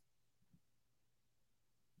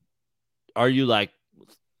 are you like,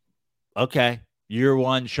 okay, year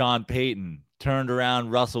one Sean Payton turned around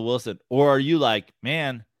Russell Wilson? Or are you like,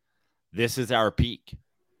 man, this is our peak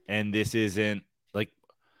and this isn't,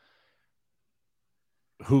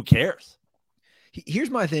 who cares?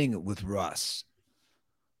 Here's my thing with Russ.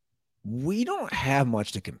 We don't have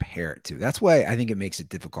much to compare it to. That's why I think it makes it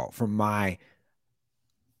difficult for my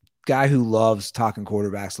guy who loves talking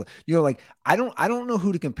quarterbacks. I don't know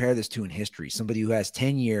who to compare this to in history. Somebody who has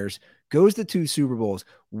 10 years, goes to 2 Super Bowls,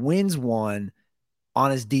 wins 1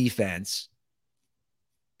 on his defense,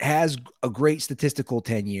 has a great statistical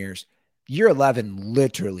 10 years. Year 11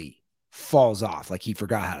 literally falls off like he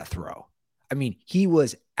forgot how to throw. I mean, he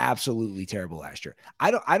was absolutely terrible last year.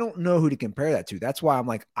 I don't know who to compare that to. That's why I'm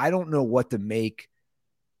like, I don't know what to make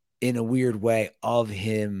in a weird way of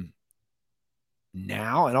him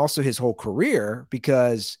now and also his whole career,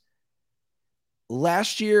 because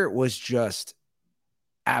last year was just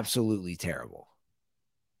absolutely terrible.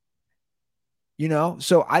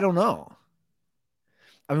 So I don't know.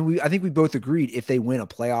 I mean, I think we both agreed if they win a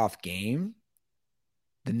playoff game,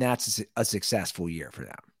 then that's a successful year for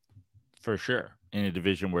them. For sure. In a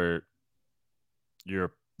division where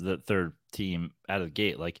you're the third team out of the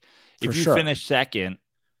gate. Like, if you finish second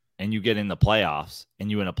and you get in the playoffs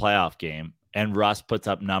and you win a playoff game and Russ puts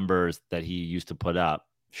up numbers that he used to put up,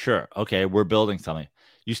 sure. Okay, we're building something.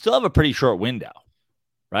 You still have a pretty short window,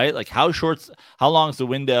 right? Like, how long is the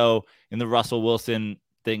window in the Russell Wilson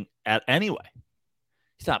thing at anyway?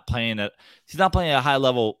 He's not playing at a high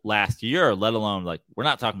level last year, let alone, like, we're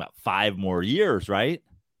not talking about 5 more years, right?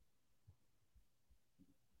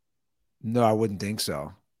 No, I wouldn't think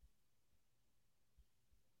so.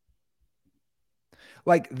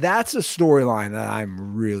 Like, that's a storyline that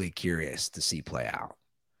I'm really curious to see play out.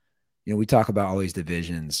 We talk about all these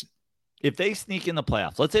divisions. If they sneak in the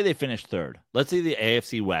playoffs, let's say they finish third. Let's say the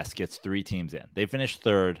AFC West gets 3 teams in. They finish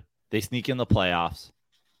third. They sneak in the playoffs.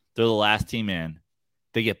 They're the last team in.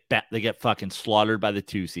 They get fucking slaughtered by the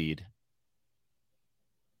 2 seed.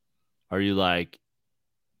 Are you like,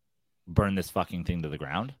 burn this fucking thing to the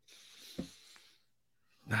ground?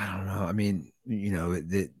 I don't know. I mean,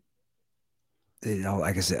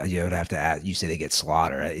 like I said, you would have to ask. You say they get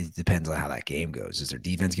slaughtered. It depends on how that game goes. Does their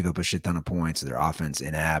defense give up a shit ton of points? Is their offense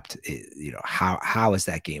inept? How is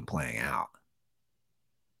that game playing out?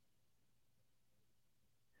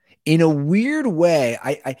 In a weird way,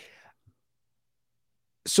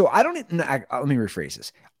 so I don't. Let me rephrase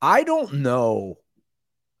this. I don't know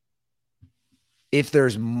if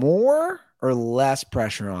there's more or less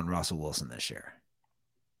pressure on Russell Wilson this year.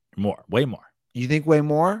 More, way more. You think way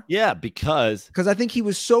more? Yeah, because I think he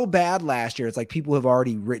was so bad last year. It's like people have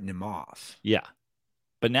already written him off. Yeah,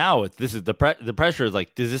 but now this is the pressure is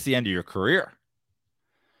like, is this the end of your career?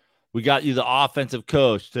 We got you the offensive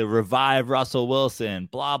coach to revive Russell Wilson.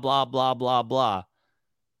 Blah blah blah blah blah.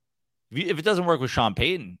 If it doesn't work with Sean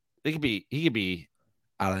Payton, he could be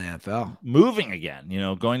out of the NFL, moving again.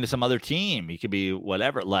 Going to some other team. He could be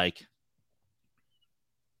whatever. Like,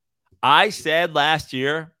 I said last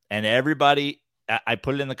year, and everybody, I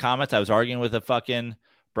put it in the comments. I was arguing with the fucking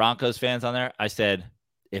Broncos fans on there. I said,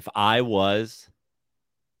 if I was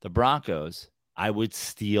the Broncos, I would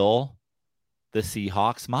steal the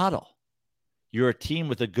Seahawks model. You're a team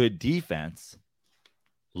with a good defense.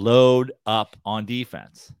 Load up on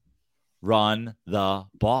defense. Run the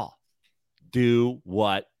ball. Do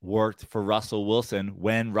what worked for Russell Wilson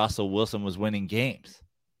when Russell Wilson was winning games.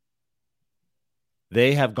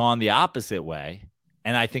 They have gone the opposite way.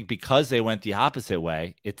 And I think because they went the opposite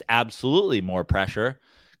way, it's absolutely more pressure,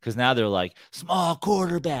 because now they're like, small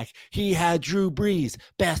quarterback. He had Drew Brees.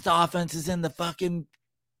 Best offenses in the fucking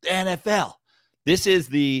NFL. This is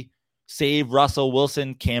the Save Russell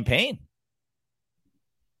Wilson campaign.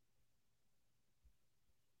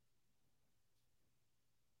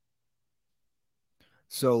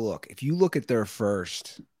 So look, if you look at their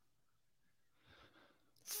first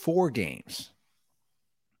 4 games,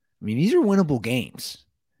 I mean, these are winnable games.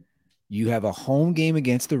 You have a home game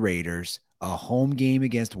against the Raiders, a home game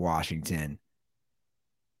against Washington,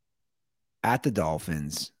 at the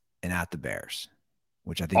Dolphins, and at the Bears,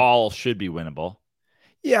 which I think all should be winnable.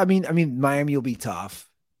 Yeah, I mean, Miami will be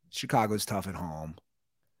tough. Chicago's tough at home.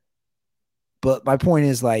 But my point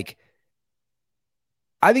is, like,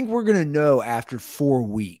 I think we're gonna know after 4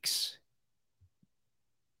 weeks.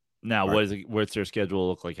 Now, what's their schedule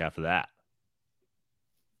look like after that?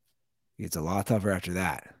 It's a lot tougher after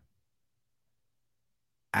that.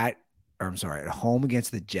 At home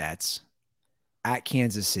against the Jets, at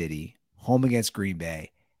Kansas City, home against Green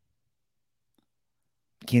Bay,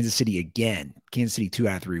 Kansas City again, Kansas City 2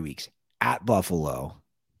 out of 3 weeks, at Buffalo.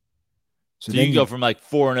 So you can go from like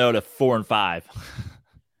 4-0 to 4-5.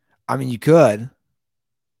 I mean, you could.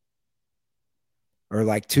 Or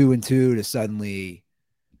like 2-2 to suddenly,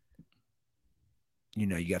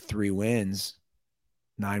 you got 3 wins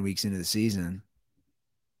 9 weeks into the season.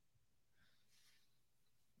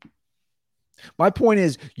 My point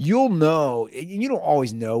is, you'll know, you don't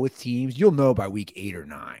always know with teams, you'll know by week 8 or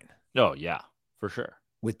 9. Oh, yeah, for sure.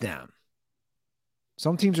 With them.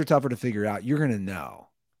 Some teams are tougher to figure out. You're going to know.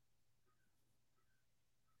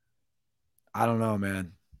 I don't know,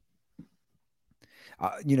 man.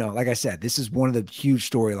 Like I said, this is one of the huge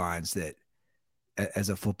storylines that as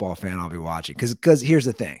a football fan, I'll be watching. Because here's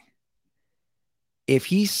the thing. if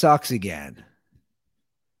he sucks again,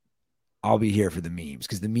 I'll be here for the memes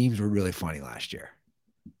because the memes were really funny last year.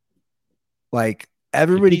 Like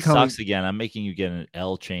everybody if he sucks again, I'm making you get an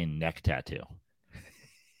L chain neck tattoo.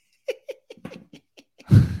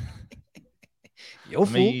 Yo,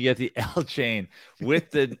 I'm making you get the L chain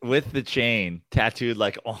with the chain tattooed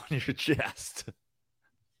like on your chest.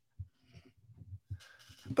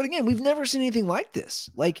 But again, we've never seen anything like this.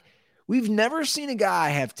 Like we've never seen a guy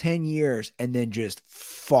have 10 years and then just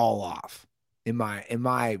fall off in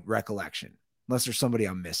my recollection, unless there's somebody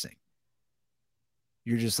I'm missing.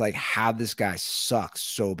 You're just like, how this guy sucks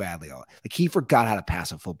so badly. Like he forgot how to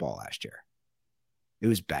pass a football last year. It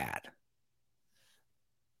was bad.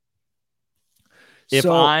 If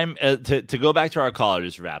I'm to go back to our caller,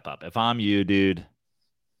 just wrap up. If I'm you, dude,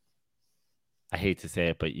 I hate to say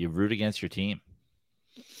it, but you root against your team.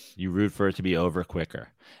 You root for it to be over quicker.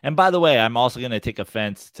 And by the way, I'm also going to take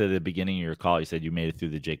offense to the beginning of your call. You said you made it through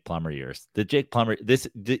the Jake Plummer years. The Jake Plummer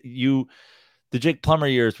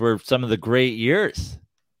years were some of the great years.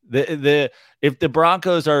 If the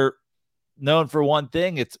Broncos are known for one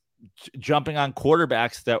thing, it's jumping on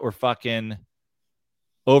quarterbacks that were fucking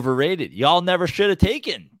overrated. Y'all never should have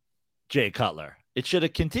taken Jay Cutler. It should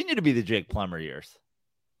have continued to be the Jake Plummer years.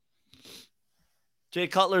 Jay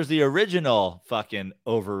Cutler's the original fucking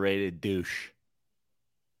overrated douche.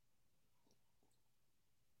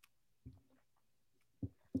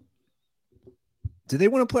 Did they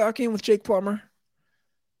win a playoff game with Jake Plummer?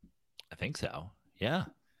 I think so. Yeah.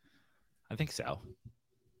 I think so.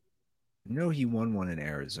 No, he won one in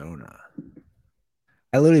Arizona.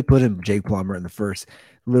 I literally put him Jake Plummer in the first.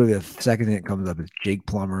 Literally, the second thing that comes up is Jake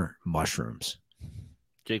Plummer mushrooms.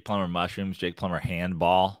 Jake Plummer mushrooms. Jake Plummer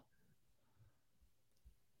handball.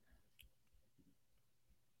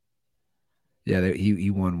 Yeah,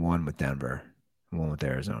 he won one with Denver, one with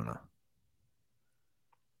Arizona.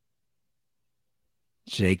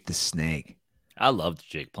 Jake the Snake. I loved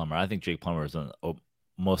Jake Plummer. I think Jake Plummer was one of the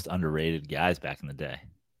most underrated guys back in the day.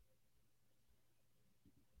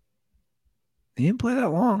 He didn't play that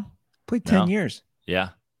long. Played 10 years. Yeah.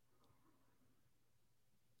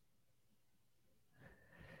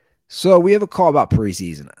 So we have a call about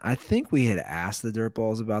preseason. I think we had asked the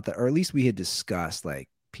Dirtballs about that, or at least we had discussed like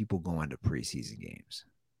people going to preseason games.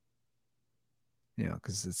 You know,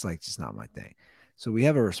 because it's like just not my thing. So we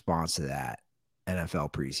have a response to that.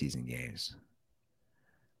 NFL preseason games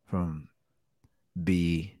from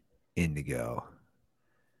B Indigo.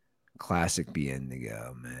 Classic B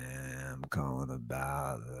Indigo, man. I'm calling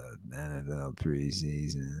about the NFL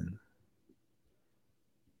preseason.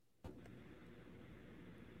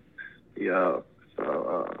 Yeah,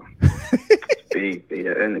 so B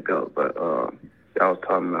Indigo, but I was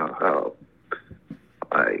talking about how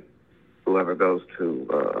like whoever goes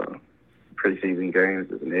to preseason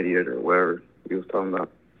games is an idiot or whatever he was talking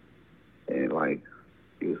about, and like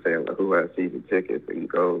he was saying like, who has season tickets and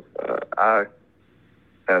goes. I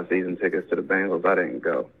have season tickets to the Bengals. I didn't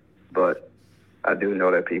go, but I do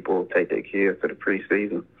know that people take their kids to the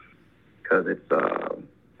preseason because it's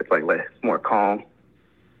like it's more calm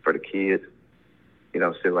for the kids, you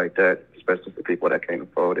know, shit like that, especially for people that can't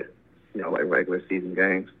afford it, you know, like regular season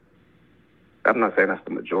games. I'm not saying that's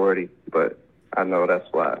the majority, but I know that's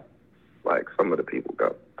why, like, some of the people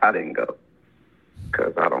go. I didn't go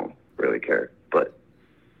because I don't really care, but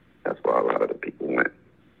that's why a lot of the people went.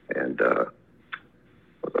 And what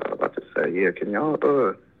was I about to say? Yeah, can y'all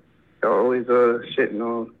always shitting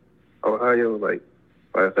on Ohio? Like,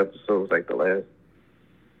 last episode was like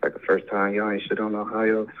the first time y'all ain't shit on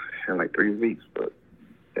Ohio in like 3 weeks, but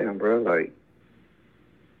damn, bro, like,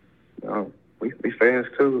 you know, we fans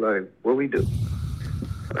too. Like, what we do?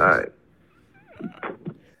 All right.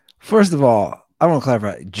 First of all, I want to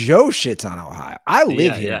clarify. Joe shits on Ohio. I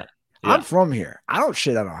live here. Yeah. I'm from here. I don't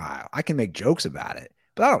shit on Ohio. I can make jokes about it,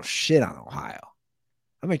 but I don't shit on Ohio.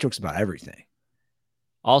 I make jokes about everything.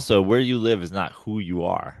 Also, where you live is not who you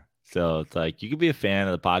are. So it's like you could be a fan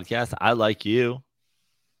of the podcast. I like you.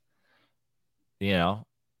 You know.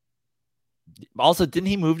 Also, didn't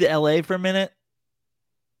he move to LA for a minute?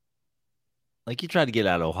 Like he tried to get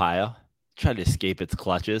out of Ohio, tried to escape its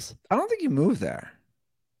clutches. I don't think he moved there.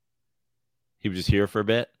 He was just here for a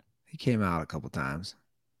bit. He came out a couple times.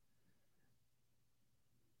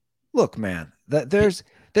 Look, man, now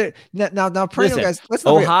Prano, guys, let's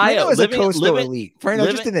not Ohio is a coastal elite. Prano,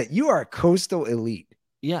 just in that you are a coastal elite.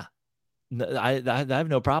 Yeah, I have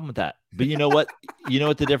no problem with that. But you know what? you know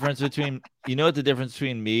what the difference between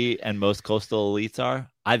me and most coastal elites are?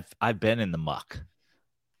 I've been in the muck.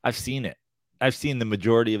 I've seen it. I've seen the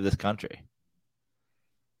majority of this country.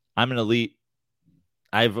 I'm an elite.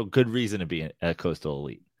 I have a good reason to be a Coastal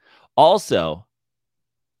Elite. Also,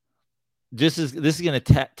 this is going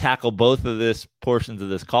to tackle both of this portions of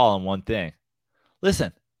this call in one thing.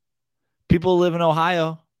 Listen, people live in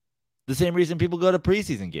Ohio. The same reason people go to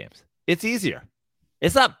preseason games. It's easier.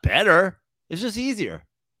 It's not better. It's just easier.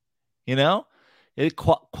 You know,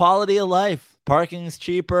 quality of life. Parking is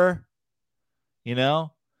cheaper. You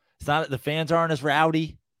know, it's not, the fans aren't as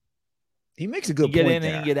rowdy. He makes a good you get point in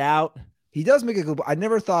there. and you get out. He does make a good. I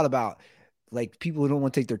never thought about like people who don't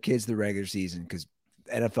want to take their kids to the regular season because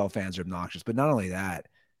NFL fans are obnoxious. But not only that,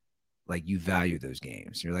 like you value those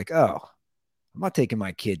games. You're like, oh, I'm not taking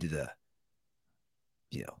my kid to the,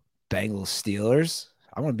 Bengals Steelers.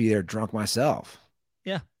 I want to be there drunk myself.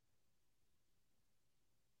 Yeah.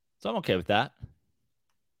 So I'm okay with that.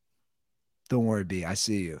 Don't worry, B. I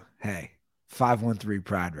see you. Hey, 513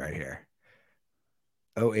 Pride right here.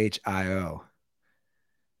 OHIO.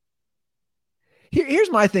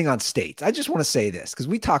 Here's my thing on states. I just want to say this because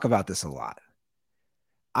we talk about this a lot.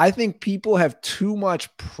 I think people have too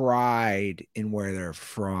much pride in where they're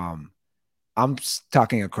from. I'm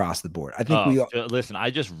talking across the board. I think listen, I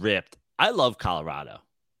just ripped. I love Colorado,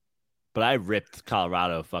 but I ripped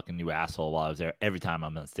Colorado a fucking new asshole while I was there every time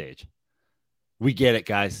I'm on stage. We get it,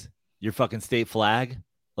 guys. Your fucking state flag,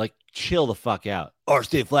 like, chill the fuck out. Our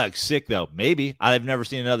state flag's sick, though. Maybe. I've never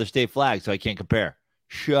seen another state flag, so I can't compare.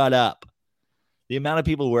 Shut up. The amount of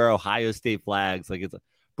people wear Ohio State flags, like, it's,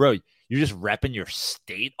 bro, you're just repping your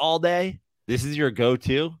state all day? This is your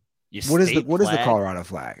go-to? What is the Colorado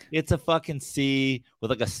flag? It's a fucking C with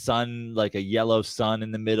like a sun, like a yellow sun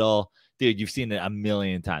in the middle. Dude, you've seen it a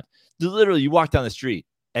million times. Literally, you walk down the street,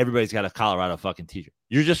 everybody's got a Colorado fucking t-shirt.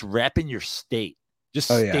 You're just repping your state. Just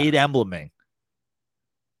state embleming.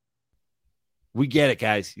 We get it,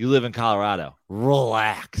 guys. You live in Colorado.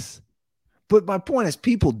 Relax. But my point is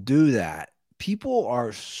people do that. People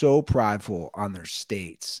are so prideful on their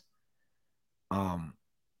states.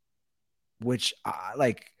 Which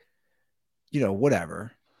like,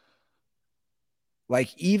 whatever.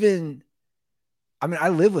 Like even, I mean, I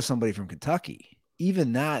live with somebody from Kentucky.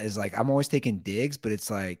 Even that is like, I'm always taking digs, but it's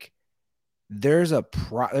like, there's a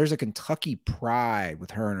Kentucky pride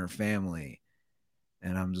with her and her family.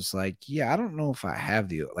 And I'm just like, yeah, I don't know if I have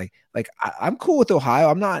the, I'm cool with Ohio.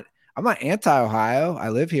 I'm not anti-Ohio. I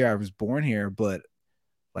live here. I was born here, but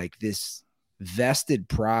like this vested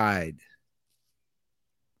pride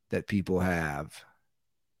that people have.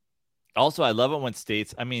 Also, I love it when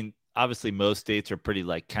states, I mean, obviously most states are pretty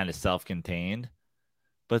like kind of self-contained,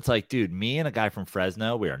 but it's like, dude, me and a guy from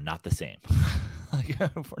Fresno, we are not the same. Like,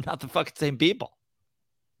 we're not the fucking same people.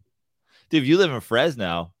 Dude, if you live in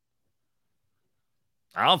Fresno,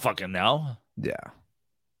 I don't fucking know. Yeah.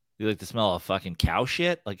 You like the smell of fucking cow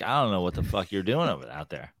shit? Like, I don't know what the fuck you're doing out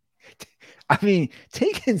there. I mean,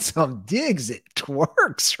 taking some digs at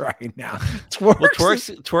Twerks right now.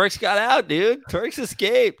 Twerks got out, dude. Twerks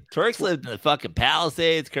escaped. Twerks lived in the fucking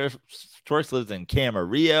Palisades. Twerks lives in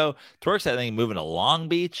Camarillo. Twerks, I think, moving to Long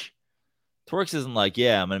Beach. Twerks isn't like,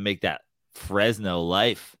 yeah, I'm going to make that Fresno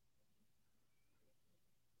life.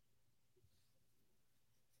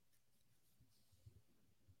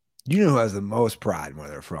 You know who has the most pride where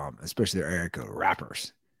they're from, especially their area code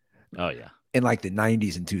rappers. Oh, yeah. In like the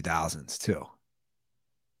 90s and 2000s, too.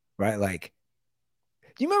 Right? Like,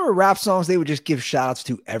 do you remember rap songs? They would just give shout outs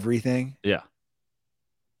to everything. Yeah.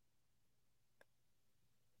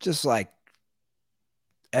 Just like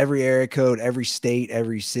every area code, every state,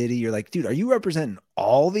 every city. You're like, dude, are you representing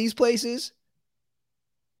all these places?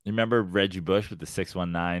 You remember Reggie Bush with the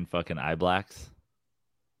 619 fucking eye blacks?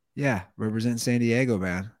 Yeah, representing San Diego,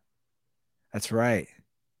 man. That's right.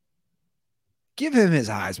 Give him his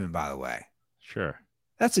Heisman, by the way. Sure.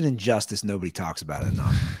 That's an injustice nobody talks about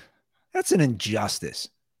enough. That's an injustice.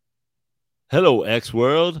 Hello,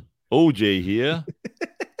 X-World. OJ here.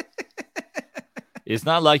 It's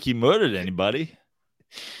not like he murdered anybody.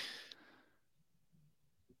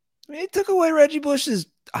 I mean, it took away Reggie Bush's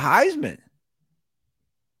Heisman.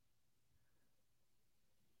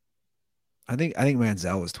 I think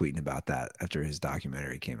Manziel was tweeting about that after his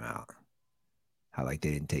documentary came out. How like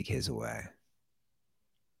they didn't take his away.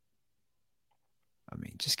 I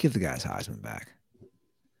mean, just give the guys Heisman back.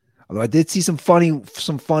 Although I did see some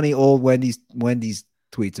funny old Wendy's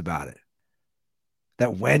tweets about it.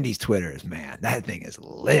 That Wendy's Twitter is, man, that thing is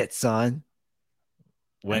lit, son.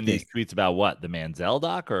 Wendy's tweets about what? The Manziel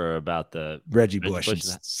doc or about the Reggie Bush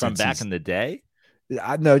from back in the day?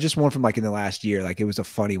 No, just one from like in the last year. Like it was a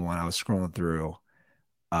funny one. I was scrolling through.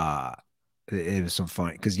 It was some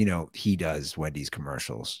funny because he does Wendy's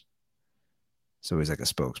commercials, so he's like a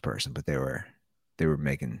spokesperson. But they were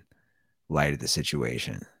making light of the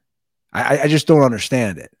situation. I just don't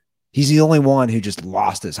understand it. He's the only one who just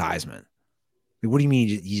lost his Heisman. Like, what do you mean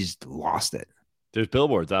he just lost it? There's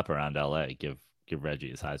billboards up around LA. Give Reggie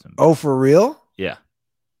his Heisman back. Oh, for real? Yeah.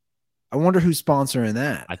 I wonder who's sponsoring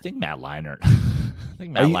that. I think Matt Leinart. I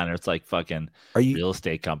think Matt Leinart's like fucking real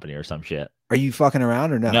estate company or some shit. Are you fucking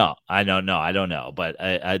around or no? No, I don't know. I don't know. But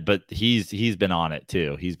but he's been on it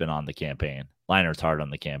too. He's been on the campaign. Leinart's hard on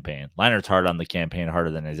the campaign. Leinart's hard on the campaign, harder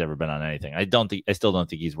than he's ever been on anything. I still don't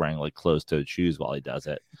think he's wearing like closed-toed shoes while he does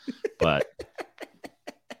it. But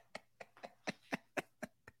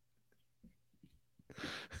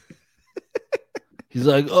he's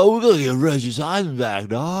like, oh, we're gonna get Reggie Simon back,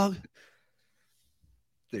 dog.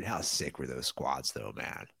 Dude, how sick were those squads though,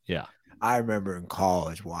 man? Yeah. I remember in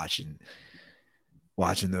college watching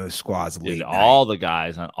those squads. Dude, all the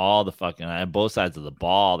guys on all the fucking on both sides of the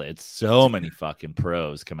ball. It's so many fucking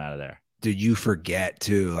pros come out of there. Dude, you forget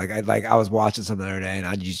too. I was watching something the other day,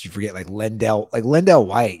 and you forget Lendell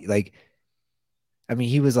White. Like, I mean,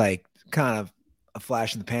 he was like kind of a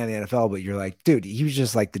flash in the pan in the NFL, but you're like, dude, he was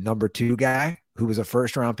just like the number 2 guy who was a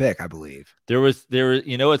first-round pick, I believe. There was,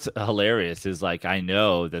 you know, what's hilarious is like I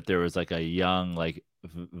know that there was like a young like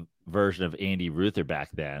version of Andy Ruther back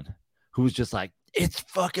then who was just like, it's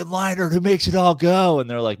fucking Leinart who makes it all go, and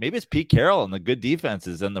they're like, maybe it's Pete Carroll and the good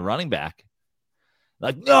defenses and the running back.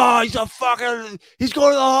 Like, no, he's going to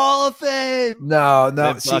the Hall of Fame. No. And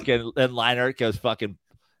Leinart goes fucking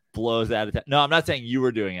blows out of town. No, I'm not saying you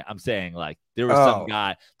were doing it. I'm saying like there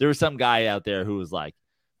was some guy out there who was like,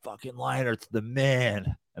 fucking Leinart's the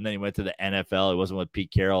man. And then he went to the NFL. He wasn't with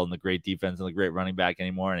Pete Carroll and the great defense and the great running back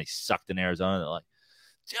anymore. And he sucked in Arizona. They're like,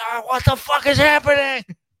 what the fuck is happening?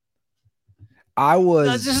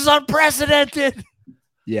 This is unprecedented.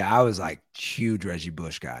 Yeah, I was like huge Reggie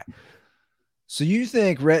Bush guy. So you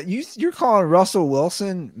think you're calling Russell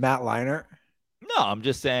Wilson Matt Leinart? No, I'm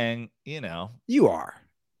just saying, you know. You are.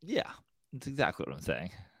 Yeah, that's exactly what I'm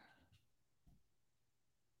saying.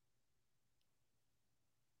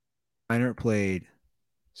 Leinart played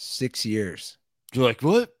 6 years. You're like,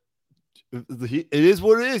 what? It is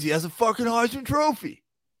what it is. He has a fucking Heisman Trophy.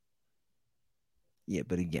 Yeah,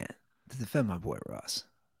 but again, to defend my boy Russ,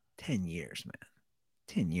 10 years, man.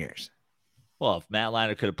 10 years. Well, if Matt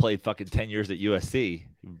Leinart could have played fucking 10 years at USC, he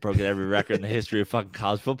broken every record in the history of fucking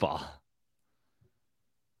college football.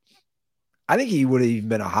 I think he would have even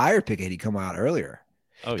been a higher pick had he come out earlier.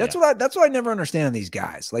 Oh, that's what I never understand these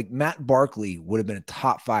guys. Like Matt Barkley would have been a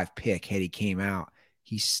top 5 pick had he came out.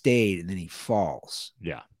 He stayed and then he falls.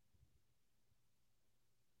 Yeah.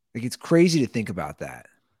 Like it's crazy to think about that.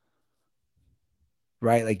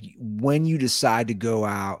 Right? Like when you decide to go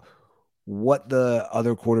out, what the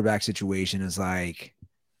other quarterback situation is like,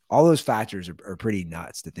 all those factors are pretty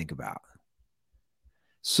nuts to think about.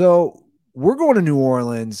 So we're going to New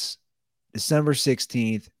Orleans December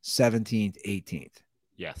 16th, 17th, 18th.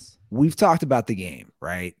 Yes. We've talked about the game,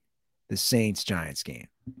 right? The Saints-Giants game.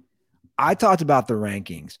 I talked about the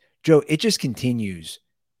rankings. Joe, it just continues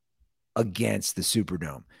against the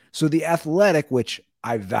Superdome. So the Athletic, which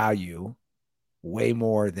I value way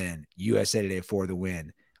more than USA Today for the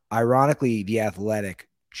win. Ironically, the Athletic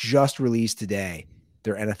just released today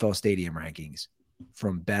their NFL stadium rankings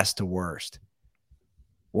from best to worst.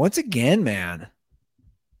 Once again, man,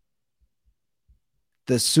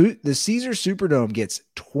 the Caesar Superdome gets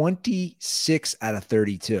 26 out of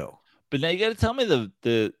 32. But now you got to tell me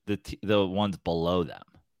the ones below them.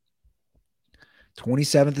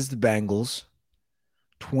 27th is the Bengals.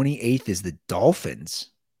 28th is the Dolphins.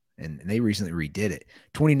 And they recently redid it.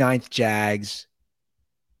 29th, Jags.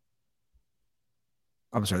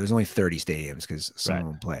 I'm sorry, there's only 30 stadiums because some of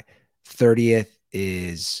them play. 30th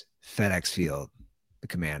is FedEx Field, the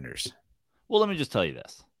Commanders. Well, let me just tell you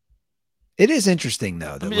this. It is interesting,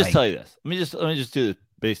 though. Let me just tell you this. Let me just do this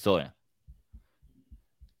based on you.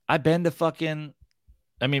 I've been to fucking.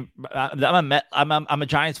 I mean, I'm a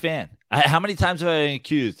Giants fan. How many times have I been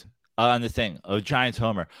accused on this thing of Giants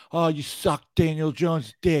homer? Oh, you suck, Daniel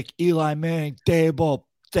Jones, dick, Eli Manning, Dable,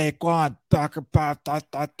 Saquon,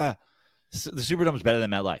 the Superdome is better than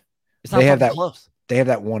MetLife. It's not fucking close. They have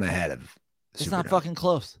that one ahead of. It's not fucking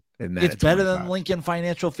close. It's better than Lincoln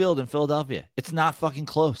Financial Field in Philadelphia. It's not fucking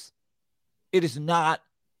close. It is not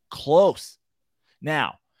close.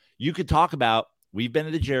 Now, you could talk about, we've been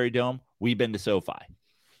to the Jerry Dome, we've been to SoFi.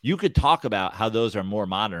 You could talk about how those are more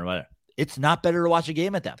modern. Whatever. It's not better to watch a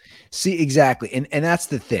game at them. See, exactly. And that's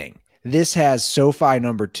the thing. This has SoFi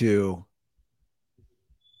number 2,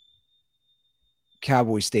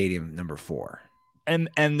 Cowboy Stadium number 4. And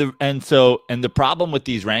the problem with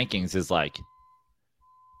these rankings is like,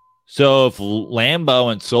 So if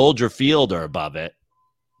Lambeau and Soldier Field are above it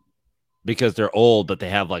because they're old, but they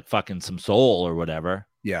have like fucking some soul or whatever,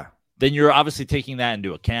 Yeah. then you're obviously taking that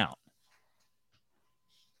into account.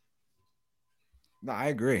 No, I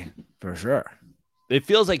agree for sure. It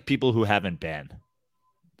feels like people who haven't been.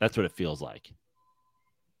 That's what it feels like.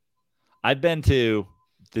 I've been to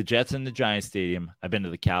the Jets and the Giants Stadium. I've been to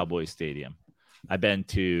the Cowboys Stadium. I've been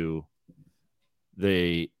to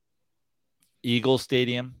the Eagles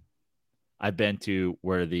Stadium. I've been to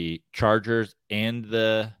where the Chargers and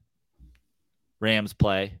the Rams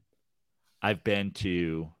play. I've been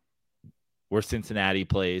to where Cincinnati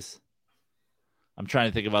plays. I'm trying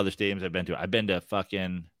to think of other stadiums I've been to. I've been to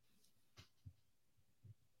fucking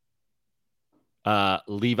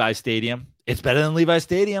Levi Stadium. It's better than Levi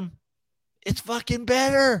Stadium. It's fucking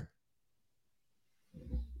better.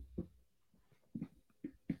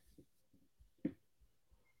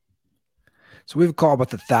 So we've called about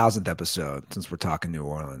the 1,000th episode since we're talking New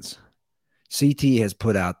Orleans. CT has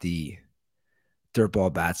put out the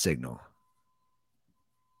dirtball bat signal.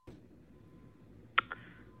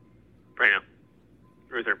 Brandon,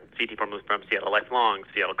 Ruther, CT from Seattle, lifelong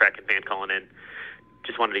Seattle Kraken fan calling in.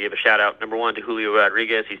 Just wanted to give a shout out, number one, to Julio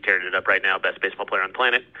Rodriguez. He's tearing it up right now, best baseball player on the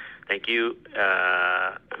planet. Thank you,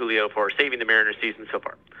 Julio, for saving the Mariners season so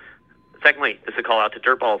far. Secondly, this is a call out to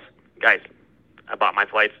Dirtballs. Guys, I bought my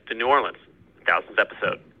flights to New Orleans, 1,000th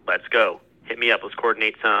episode. Let's go. Hit me up. Let's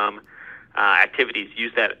coordinate some activities.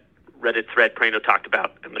 Use that Reddit thread Prano talked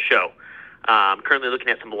about in the show. I'm currently looking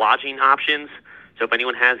at some lodging options. So if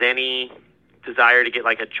anyone has any desire to get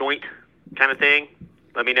like a joint kind of thing,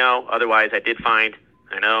 let me know. Otherwise, I did find,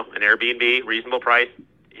 I know, an Airbnb, reasonable price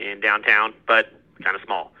in downtown, but kind of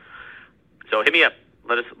small. So hit me up.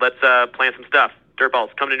 Let's plan some stuff.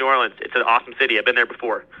 Dirtballs, come to New Orleans. It's an awesome city. I've been there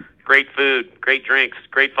before. Great food, great drinks,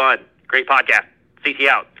 great fun, great podcast. CT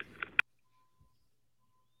out.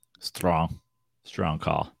 Strong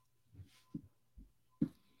call.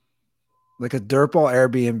 Like a dirtball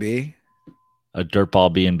Airbnb. A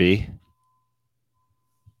dirtball B&B.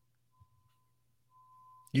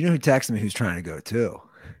 You know who texted me who's trying to go too?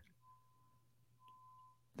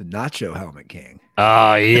 The Nacho Helmet King.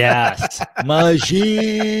 Oh, yes.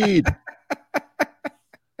 Majid.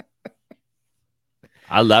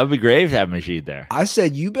 That would be great to have Majid there. I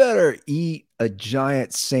said, you better eat a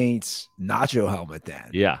giant Saints nacho helmet then.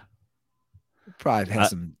 Yeah. Probably have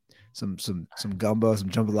some gumbo, some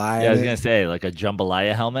jambalaya. Yeah, I was going to say, like a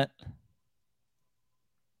jambalaya helmet.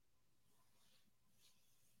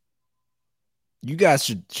 You guys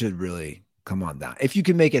should really come on down. If you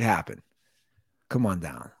can make it happen, come on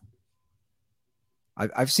down.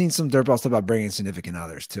 I've seen some dirtball stuff about bringing significant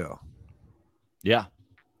others too. Yeah.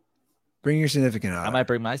 Bring your significant other. I might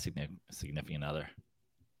bring my significant other.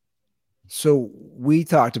 So we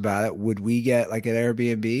talked about it. Would we get like an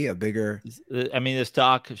Airbnb, a bigger? I mean, this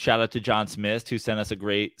talk. Shout out to John Smith who sent us a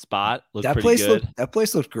great spot. Looked that pretty place good. That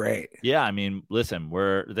place looked great. Yeah, I mean, listen,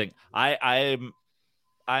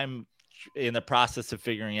 I'm in the process of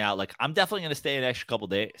figuring out. Like, I'm definitely going to stay an extra couple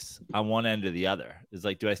days on one end or the other. It's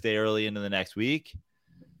like, do I stay early into the next week?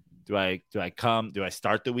 Do I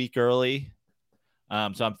start the week early?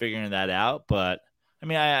 So I'm figuring that out, but I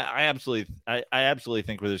mean, I absolutely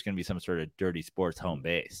think where there's going to be some sort of dirty sports home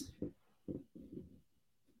base.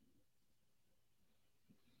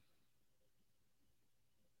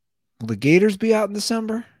 Will the Gators be out in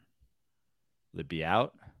December? Will they be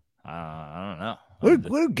out? I don't know.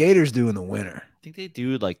 What do Gators do in the winter? I think they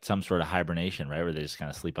do like some sort of hibernation, right? Where they just kind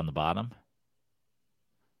of sleep on the bottom.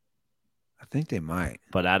 I think they might.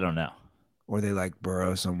 But I don't know. Or they like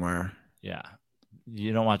burrow somewhere. Yeah.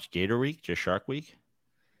 You don't watch Gator Week, just Shark Week?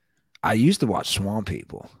 I used to watch Swamp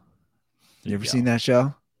People. You ever seen that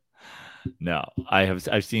show? No,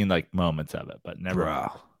 I've seen like moments of it, but never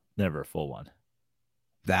a full one.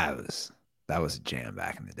 That was a jam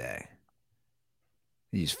back in the day.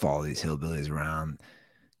 You just follow these hillbillies around,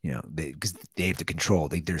 you know, because they have to control.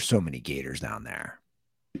 There's so many gators down there,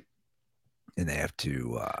 and they have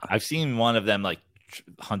to. I've seen one of them like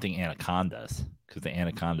hunting anacondas because the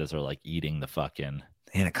anacondas are like eating the fucking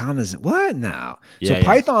anacondas. What now? Yeah, so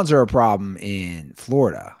pythons are a problem in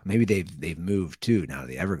Florida. Maybe they've moved too now to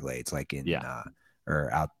the Everglades, like in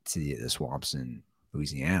or out to the swamps in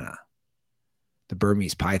Louisiana. The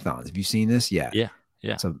Burmese pythons. Have you seen this? Yeah.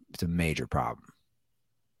 It's a major problem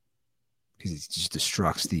because it just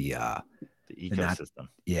destructs the ecosystem.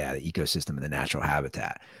 The ecosystem and the natural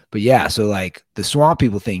habitat. But yeah, so like the Swamp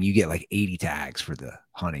People thing, you get like 80 tags for the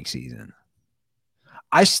hunting season.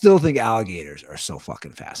 I still think alligators are so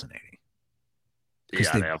fucking fascinating.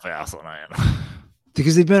 Yeah, they're fascinating.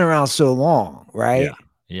 Because they've been around so long, right?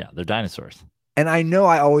 Yeah, they're dinosaurs. And I know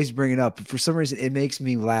I always bring it up, but for some reason it makes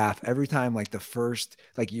me laugh every time like the first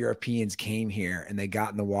like Europeans came here and they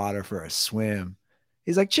got in the water for a swim.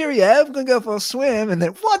 He's like, cheerio, I'm gonna go for a swim. And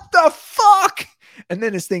then what the fuck? And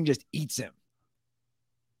then this thing just eats him.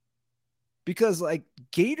 Because like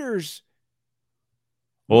gators.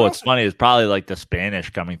 Well, it's funny. It's probably like the Spanish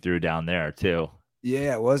coming through down there too.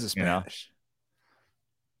 Yeah, it was a You know? Spanish.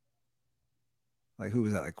 Like who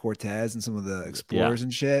was that? Like Cortez and some of the explorers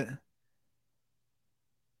and shit.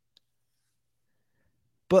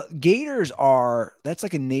 But gators that's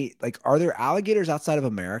like are there alligators outside of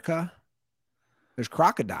America? There's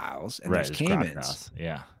crocodiles and there's caimans. Crocodiles.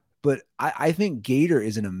 Yeah. But I think gator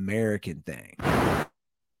is an American thing.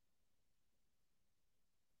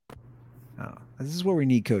 Oh, this is where we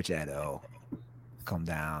need Coach Edo. Come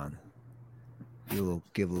down. Give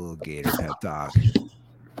a little gator pep talk.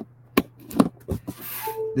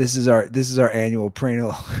 This is our annual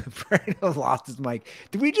perennial lost his mic.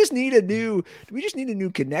 Do we just need a new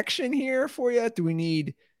connection here for you? Do we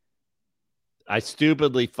need? I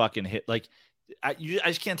stupidly fucking hit like I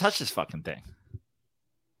just can't touch this fucking thing.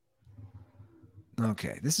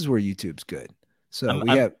 Okay, this is where YouTube's good. So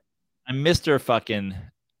I'm Mr. Fucking.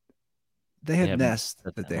 They have nests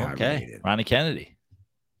that they hibernated. Ronnie Kennedy.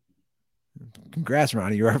 Congrats,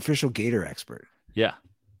 Ronnie. You're our official gator expert. Yeah.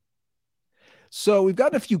 So we've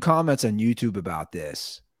gotten a few comments on YouTube about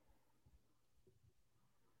this.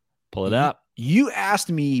 Pull it up. You asked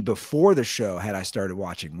me before the show had I started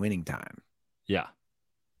watching Winning Time. Yeah.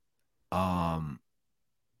 And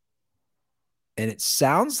it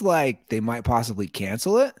sounds like they might possibly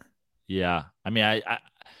cancel it. Yeah. I mean, I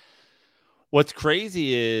what's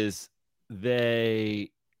crazy is I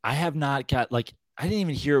have not got like I didn't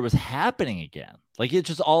even hear it was happening again. Like it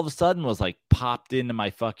just all of a sudden was like popped into my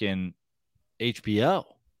fucking HBO.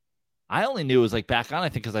 I only knew it was like back on, I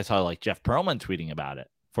think, because I saw like Jeff Pearlman tweeting about it.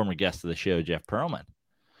 Former guest of the show, Jeff Pearlman.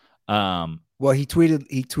 Well, he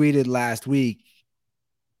tweeted last week.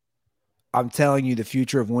 I'm telling you, the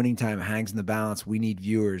future of Winning Time hangs in the balance. We need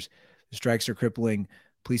viewers. The strikes are crippling.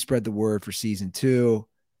 Please spread the word for season 2.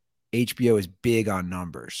 HBO is big on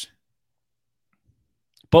numbers.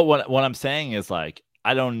 But what I'm saying is like,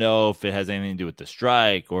 I don't know if it has anything to do with the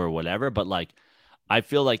strike or whatever, but like, I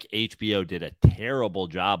feel like HBO did a terrible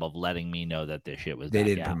job of letting me know that this shit was. They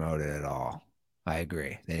didn't promote it at all. I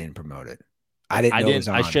agree. They didn't promote it. I didn't know it was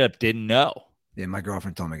on. I should have didn't know. Yeah, my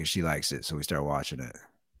girlfriend told me because she likes it, so we started watching it.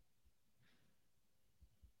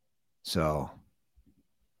 So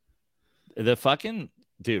the fucking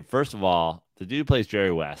dude. First of all, the dude plays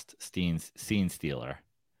Jerry West, scene stealer,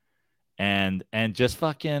 and just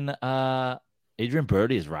fucking Adrian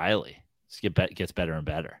Brody is Riley. Just gets better and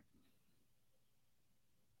better.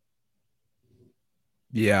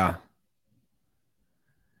 Yeah.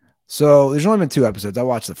 So there's only been 2 episodes. I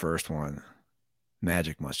watched the first one.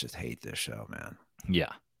 Magic must just hate this show, man.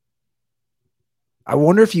 Yeah. I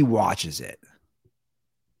wonder if he watches it.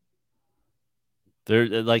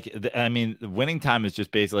 They're like, I mean, Winning Time is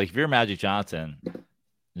just basically like, if you're Magic Johnson,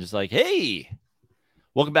 just like, hey,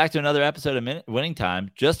 welcome back to another episode of Winning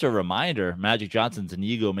Time. Just a reminder, Magic Johnson's an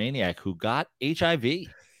egomaniac who got HIV. It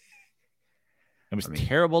was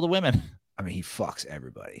terrible to women. I mean, he fucks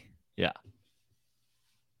everybody. Yeah.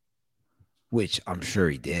 Which I'm sure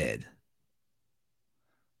he did.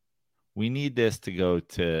 We need this to go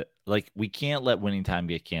to, like, we can't let Winning Time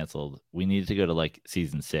get canceled. We need it to go to, like,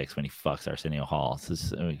 season 6 when he fucks Arsenio Hall.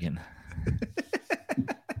 So we can.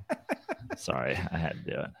 Sorry, I had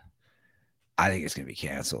to do it. I think it's going to be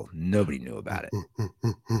canceled. Nobody knew about it.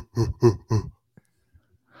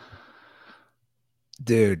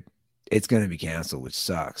 Dude, it's going to be canceled, which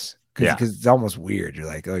sucks. Because it's almost weird. You're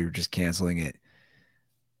like, oh, you're just canceling it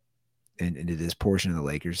into this portion of the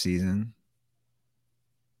Lakers season.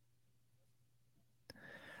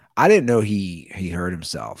 I didn't know he hurt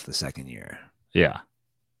himself the second year. Yeah.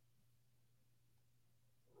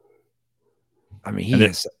 I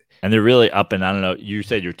mean, and they're really up, and I don't know, you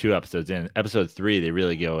said you're 2 episodes in. Episode 3, they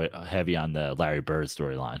really go heavy on the Larry Bird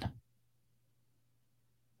storyline.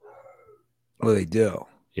 Well, they do.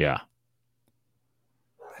 Yeah.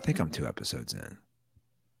 I think I'm 2 episodes in.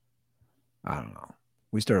 I don't know.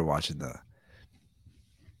 We started watching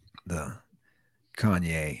the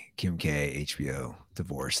Kanye, Kim K, HBO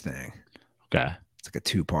divorce thing. Okay. It's like a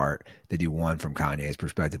 2-part. They do one from Kanye's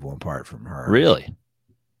perspective, 1 part from her. Really?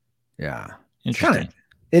 Yeah. Interesting.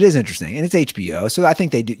 It is interesting. And it's HBO. So I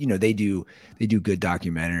think they do, they do good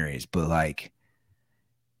documentaries, but like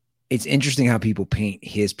it's interesting how people paint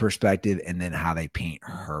his perspective and then how they paint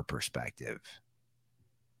her perspective.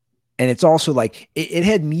 And it's also like it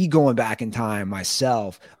had me going back in time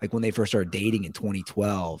myself, like when they first started dating in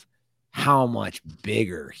 2012, how much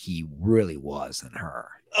bigger he really was than her.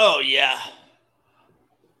 Oh yeah.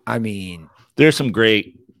 I mean, there's some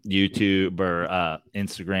great YouTube or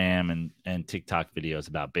Instagram and TikTok videos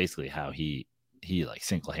about basically how he like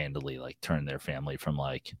single-handedly like turned their family from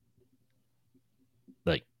like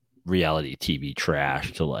reality TV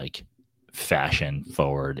trash to like fashion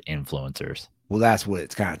forward influencers. well, that's what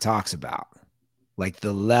it kind of talks about. Like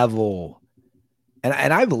the level, and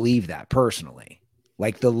I believe that personally,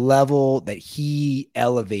 like the level that he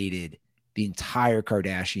elevated the entire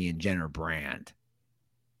Kardashian Jenner brand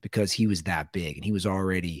because he was that big and he was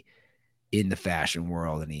already in the fashion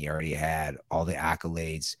world and he already had all the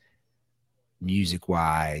accolades music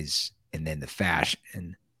wise and then the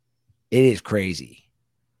fashion. It is crazy.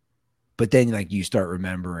 But then like you start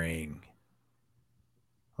remembering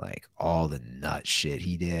like all the nut shit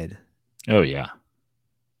he did. Oh yeah.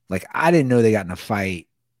 Like I didn't know they got in a fight.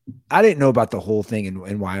 I didn't know about the whole thing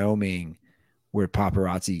in Wyoming where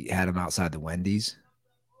paparazzi had him outside the Wendy's.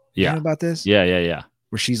 Yeah. You know about this? Yeah.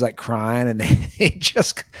 Where she's like crying and they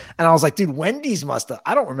just, and I was like, dude, Wendy's must have,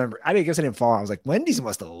 I don't remember. I guess I didn't follow. I was like, Wendy's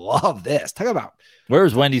must have loved this. Talk about, where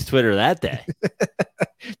was Wendy's Twitter that day?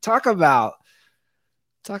 talk about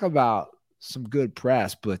some good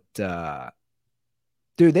press, but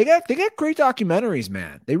dude, they got great documentaries,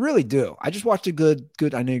 man. They really do. I just watched a good.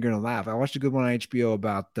 I know you're gonna laugh. I watched a good one on HBO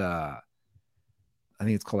about I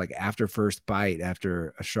think it's called like After First Bite,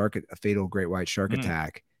 after a fatal great white shark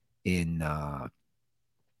attack in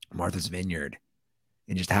Martha's Vineyard,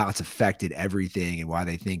 and just how it's affected everything and why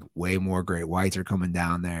they think way more great whites are coming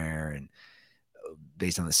down there, and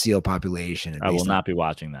based on the seal population. And I will not be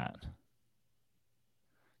watching that.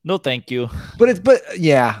 No, thank you. But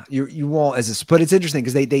yeah, you won't but it's interesting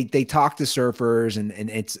because they talk to surfers and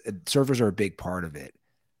it's surfers are a big part of it.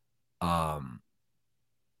 But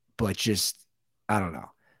just I don't know.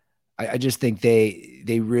 I just think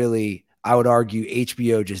they really, I would argue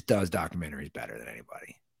HBO just does documentaries better than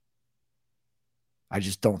anybody. I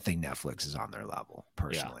just don't think Netflix is on their level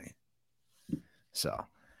personally. Yeah. So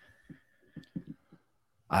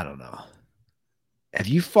I don't know. Have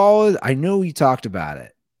you followed? I know we talked about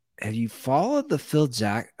it. Have you followed the Phil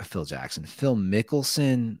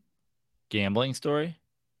Mickelson gambling story?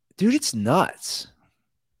 Dude, it's nuts.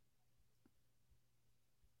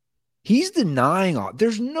 He's denying all.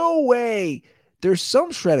 There's no way. There's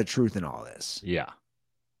some shred of truth in all this. Yeah.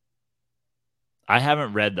 I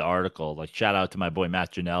haven't read the article. Like, shout out to my boy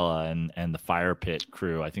Matt Janella and the Fire Pit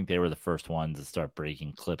crew. I think they were the first ones to start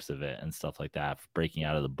breaking clips of it and stuff like that, breaking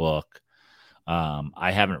out of the book.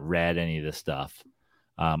 I haven't read any of this stuff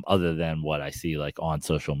other than what I see like on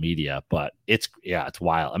social media, but it's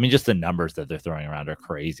wild. I mean, just the numbers that they're throwing around are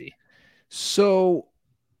crazy. So,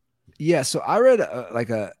 yeah. So I read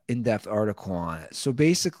a in-depth article on it. So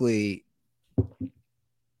basically,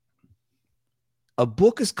 a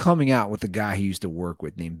book is coming out with a guy he used to work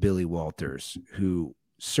with named Billy Walters, who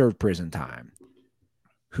served prison time,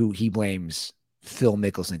 who he blames Phil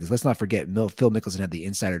Mickelson. Because let's not forget, Phil Mickelson had the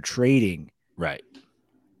insider trading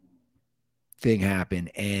thing happen.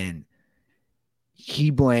 And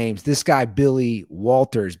he blames this guy, Billy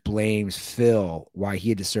Walters, blames Phil why he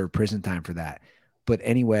had to serve prison time for that. But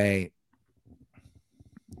anyway,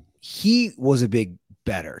 he was a big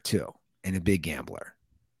bettor too and a big gambler.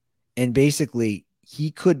 And basically,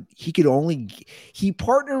 he partnered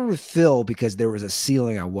with Phil because there was a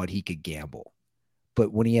ceiling on what he could gamble.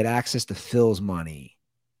 But when he had access to Phil's money,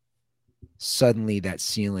 suddenly that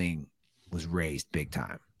ceiling was raised big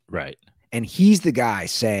time. Right. And he's the guy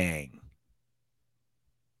saying,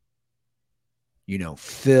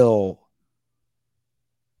 Phil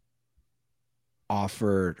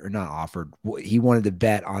he wanted to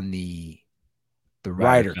bet on the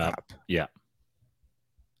Ryder Cup. Yeah.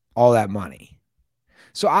 All that money.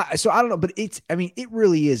 So I don't know, but it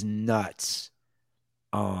really is nuts.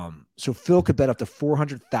 So Phil could bet up to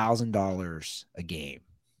 $400,000 a game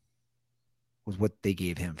was what they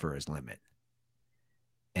gave him for his limit.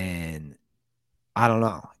 And I don't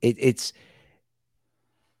know. He's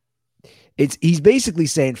basically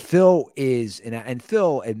saying Phil is and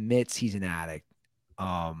Phil admits he's an addict.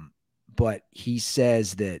 But he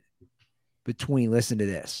says that listen to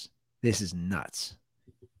this. This is nuts.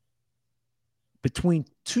 Between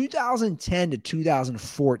 2010 to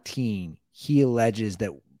 2014, he alleges that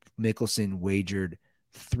Mickelson wagered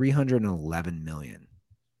 $311 million.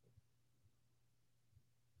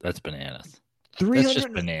 That's bananas.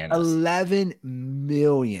 $311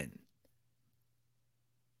 million.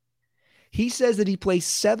 He says that he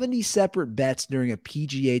placed 70 separate bets during a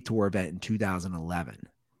PGA Tour event in 2011.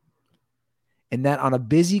 And that on a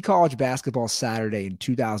busy college basketball Saturday in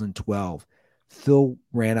 2012, Phil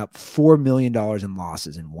ran up $4 million in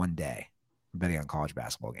losses in one day betting on college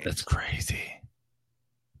basketball games. That's crazy.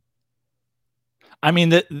 I mean,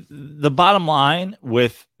 the bottom line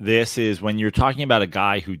with this is when you're talking about a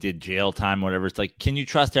guy who did jail time, whatever, it's like, can you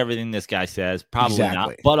trust everything this guy says? Probably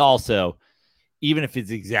not. But also, even if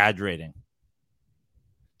it's exaggerating,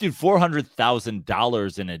 dude,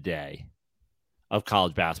 $400,000 in a day of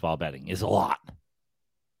college basketball betting is a lot.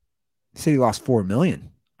 He said he lost $4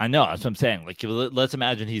 million. I know. That's what I'm saying. Like, let's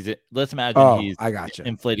imagine he's I gotcha.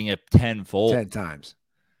 Inflating it tenfold. 10 times.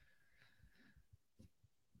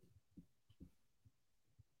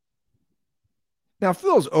 Now,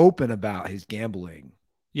 Phil's open about his gambling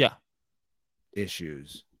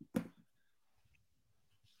issues.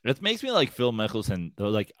 It makes me like Phil Mickelson. Though,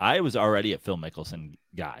 like, I was already a Phil Mickelson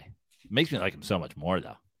guy. It makes me like him so much more,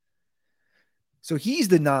 though. So he's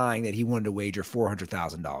denying that he wanted to wager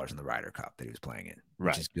 $400,000 in the Ryder Cup that he was playing in,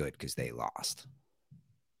 which is good because they lost.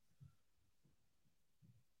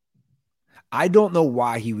 I don't know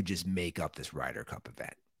why he would just make up this Ryder Cup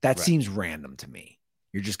event. That seems random to me.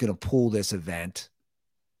 You're just going to pull this event.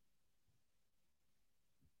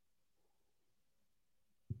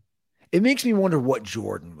 It makes me wonder what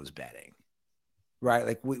Jordan was betting, right?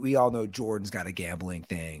 Like we all know Jordan's got a gambling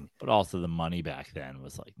thing. But also the money back then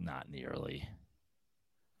was like not nearly.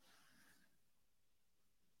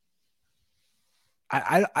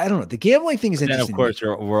 I don't know. The gambling thing is interesting. And of course,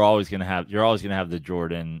 you're always going to have the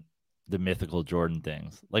Jordan, the mythical Jordan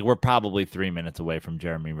things. Like, we're probably 3 minutes away from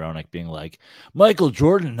Jeremy Roenick being like, Michael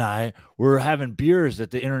Jordan and I were having beers at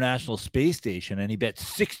the International Space Station, and he bet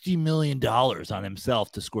 $60 million on himself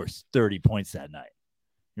to score 30 points that night.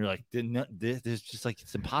 You're like, there's just like,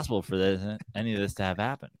 it's impossible for any of this to have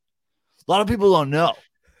happened. A lot of people don't know.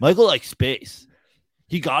 Michael likes space.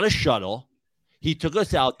 He got a shuttle. He took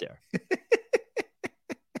us out there.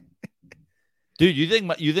 Dude, you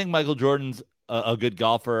think Michael Jordan's a good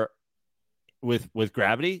golfer with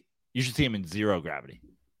gravity? You should see him in zero gravity.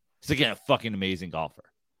 He's like a fucking amazing golfer.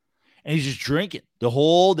 And he's just drinking the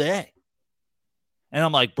whole day. And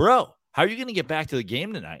I'm like, bro, how are you going to get back to the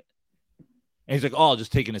game tonight? And he's like, oh, I'll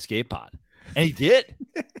just take an escape pod. And he did.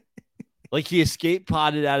 Like, he escape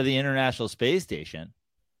podded out of the International Space Station,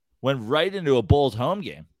 went right into a Bulls home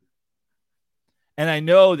game. And I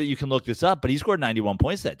know that you can look this up, but he scored 91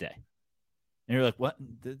 points that day. And you're like, what?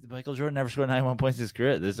 Michael Jordan never scored 91 points in his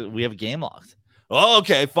career. We have game logs. Oh,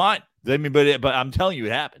 okay, fine. I mean, but I'm telling you,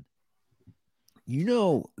 it happened. You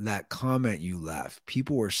know that comment you left,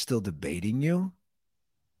 people were still debating you?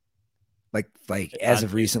 Like as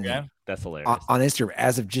of recently. Instagram? That's hilarious. On Instagram,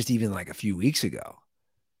 as of just even like a few weeks ago.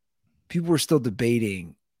 People were still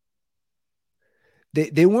debating.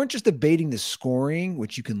 They weren't just debating the scoring,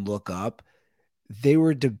 which you can look up. They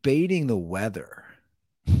were debating the weather.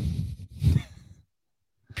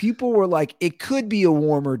 People were like, it could be a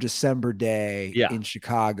warmer December day in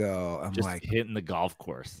Chicago. I'm just like, hitting the golf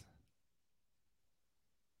course.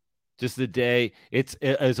 Just the day. It's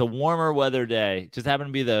a warmer weather day. Just happened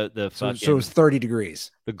to be the fucking. So it was 30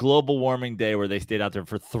 degrees. The global warming day where they stayed out there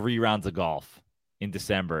for 3 rounds of golf in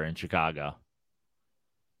December in Chicago.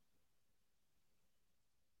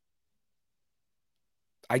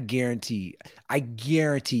 I guarantee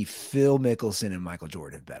Phil Mickelson and Michael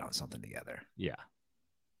Jordan have bet on something together. Yeah.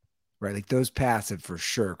 Right? Like, those paths have for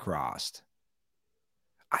sure crossed.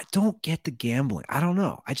 I don't get the gambling. I don't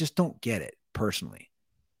know. I just don't get it personally.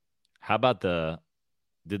 How about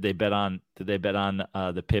did they bet on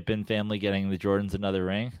the Pippen family getting the Jordans another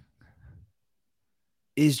ring?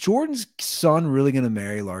 Is Jordan's son really going to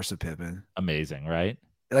marry Larsa Pippen? Amazing, right?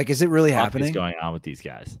 Like, is it really What happening? is going on with these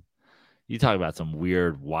guys? You talk about some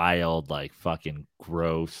weird, wild, like fucking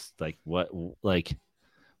gross, like what, like,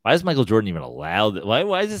 why is Michael Jordan even allowed?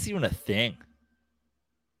 Why is this even a thing?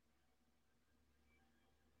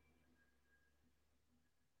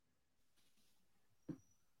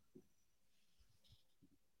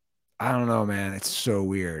 I don't know, man. It's so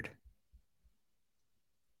weird.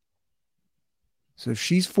 So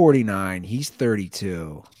she's 49. He's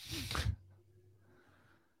 32.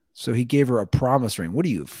 So he gave her a promise ring. What are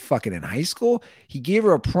you, fucking in high school? He gave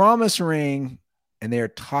her a promise ring, and they're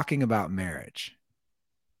talking about marriage.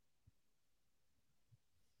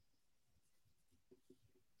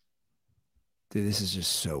 Dude, this is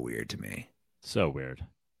just so weird to me. So weird.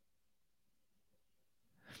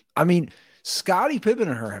 I mean, Scottie Pippen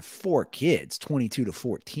and her have 4 kids, 22 to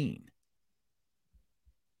 14.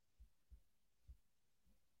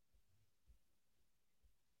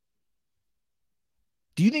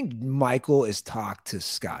 Do you think Michael is talked to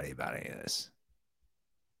Scotty about any of this?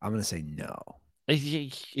 I'm gonna say no.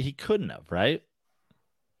 He couldn't have, right?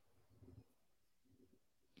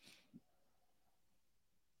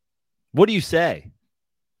 What do you say?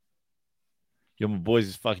 Yo, my boys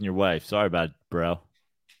is fucking your wife. Sorry about it, bro.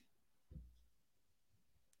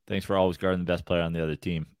 Thanks for always guarding the best player on the other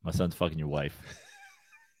team. My son's fucking your wife.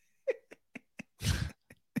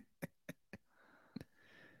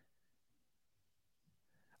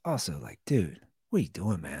 Also, like, dude, what are you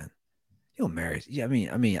doing, man? You don't marry. Yeah, I mean,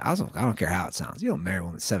 I don't care how it sounds. You don't marry a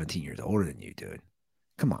woman that's 17 years older than you, dude.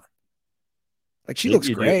 Come on. Like, she looks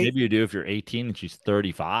great. Maybe you do if you're 18 and she's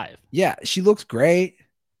 35. Yeah, she looks great.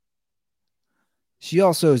 She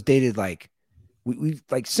also has dated like we've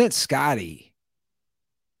like since Scotty.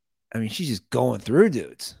 I mean, she's just going through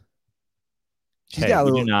dudes. She's got a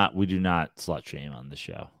little. We do not slut shame on the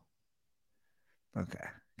show. Okay,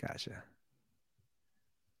 gotcha.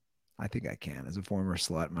 I think I can as a former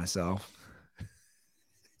slut myself.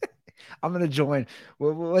 I'm gonna join.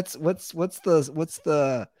 What's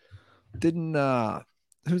the didn't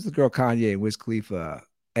who's the girl Kanye and Wiz Khalifa?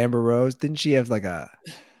 Amber Rose? Didn't she have like a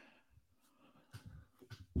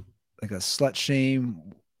slut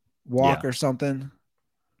shame walk or something?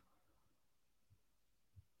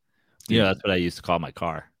 Yeah, that's what I used to call my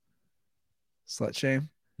car. Slut shame?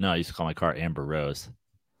 No, I used to call my car Amber Rose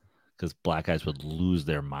because black guys would lose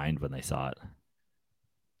their mind when they saw it.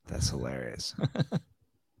 That's hilarious.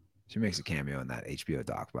 She makes a cameo in that HBO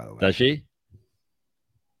doc, by the way. Does she?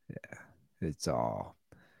 Yeah. It's all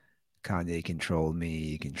Kanye controlled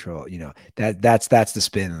me, that's the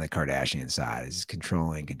spin on the Kardashian side is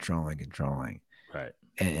controlling. Right.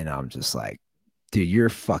 And I'm just like, dude, you're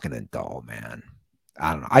fucking adult, man.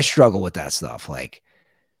 I don't know. I struggle with that stuff. Like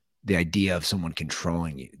the idea of someone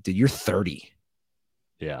controlling you. Dude, you're 30.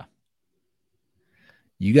 Yeah.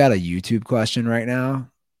 You got a YouTube question right now,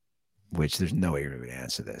 which there's no way you're going to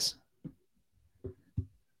answer this.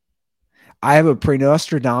 I have a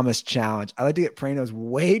Prenostradamus challenge. I like to get Preno's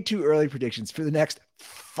way too early predictions for the next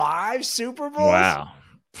 5 Super Bowls. Wow.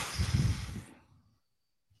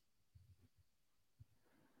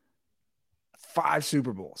 5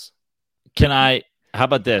 Super Bowls. How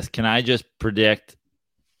about this? Can I just predict?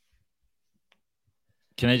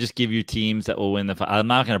 Can I just give you teams that will win I'm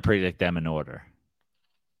not going to predict them in order.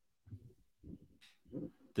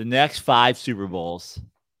 The next 5 Super Bowls.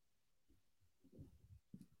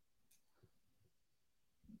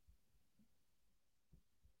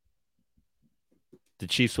 The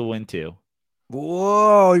Chiefs will win 2.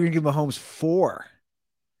 Whoa, you're going to give Mahomes 4.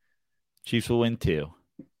 Chiefs will win 2.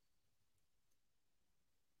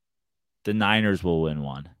 The Niners will win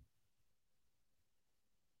 1.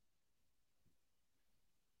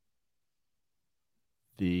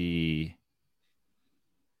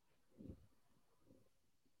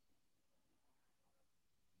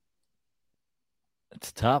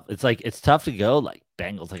 It's tough. It's tough to go like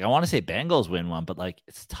Bengals. Like I want to say Bengals win 1, but like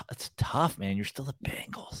it's tough, man. You're still the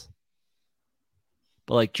Bengals.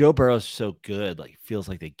 But like Joe Burrow's so good, like feels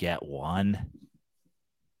like they get 1.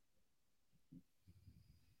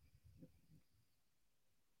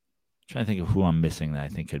 Trying to think of who I'm missing that I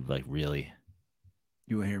think could like really.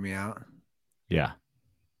 You want to hear me out? Yeah.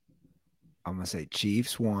 I'm going to say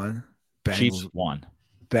Chiefs 1. Chiefs 1.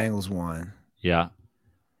 Bengals 1. Yeah.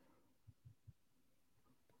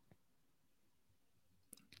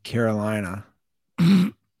 Carolina.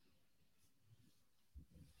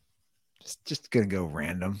 just going to go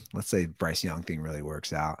random. Let's say Bryce Young thing really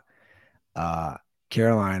works out.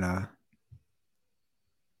 Carolina.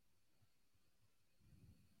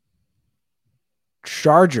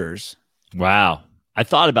 Chargers. Wow. I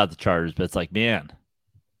thought about the Chargers, but it's like, man.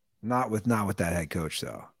 Not with that head coach,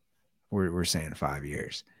 though. We're saying 5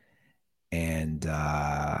 years. And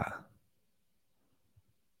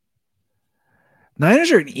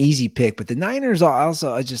Niners are an easy pick, but the Niners are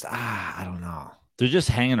also I don't know. They're just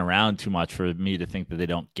hanging around too much for me to think that they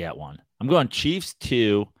don't get 1. I'm going Chiefs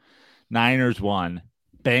 2, Niners 1,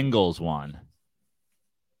 Bengals 1.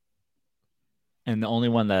 And the only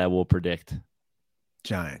one that I will predict.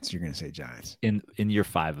 Giants. You're going to say Giants. In year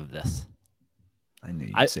 5 of this. I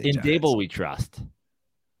knew you'd say in Giants. Dable we trust.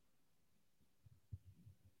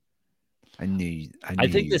 I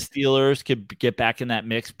think the Steelers could get back in that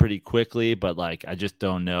mix pretty quickly, but like I just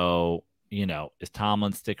don't know, is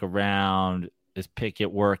Tomlin stick around? Is Pickett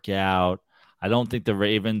work out? I don't think the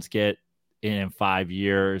Ravens get in 5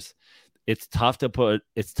 years. It's tough to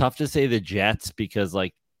say the Jets because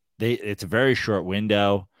like it's a very short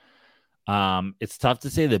window. It's tough to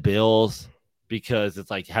say the Bills because it's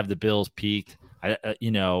like have the Bills peaked.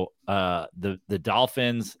 The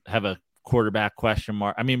Dolphins have a quarterback question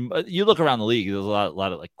mark. I mean, you look around the league, there's a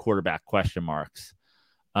lot of like quarterback question marks.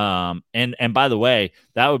 And by the way,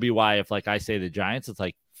 that would be why if like I say the Giants, it's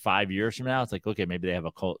like 5 years from now, it's like, okay, maybe they have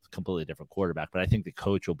a completely different quarterback, but I think the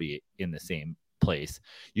coach will be in the same place.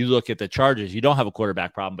 You look at the Chargers, you don't have a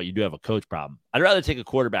quarterback problem, but you do have a coach problem. I'd rather take a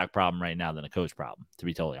quarterback problem right now than a coach problem, to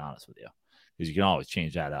be totally honest with you, because you can always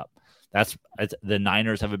change that up. The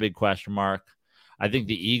Niners have a big question mark. I think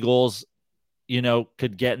the Eagles,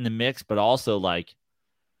 could get in the mix, but also like,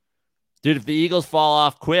 dude, if the Eagles fall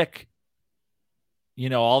off quick,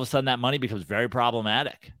 all of a sudden that money becomes very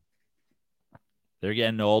problematic. They're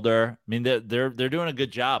getting older. I mean, they're doing a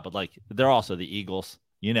good job, but like they're also the Eagles,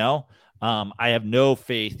 I have no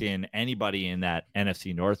faith in anybody in that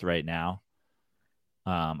NFC North right now.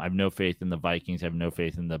 I have no faith in the Vikings. I have no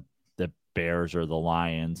faith in the Bears or the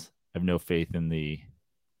Lions. I have no faith in the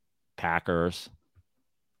Packers.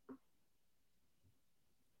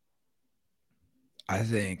 I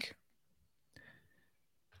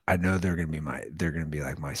know they're gonna be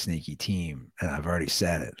like my sneaky team, and I've already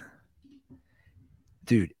said it.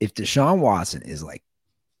 Dude, if Deshaun Watson is like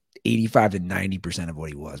 85 to 90% of what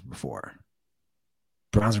he was before,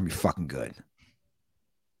 Browns are gonna be fucking good.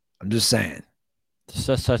 I'm just saying.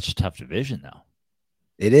 It's such a tough division, though.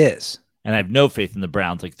 It is. And I have no faith in the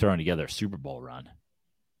Browns like throwing together a Super Bowl run.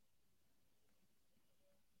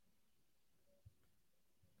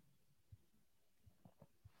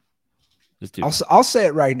 I'll say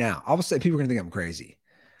it right now. I'll say people are gonna think I'm crazy.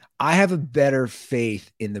 I have a better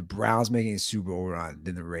faith in the Browns making a Super Bowl run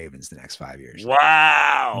than the Ravens the next 5 years.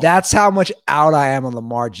 Wow. That's how much out I am on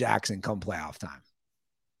Lamar Jackson come playoff time.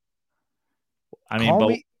 I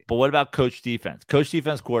mean, but what about coach defense? Coach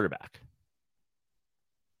defense, quarterback.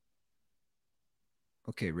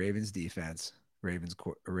 Okay, Ravens defense, Ravens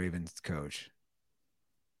coach.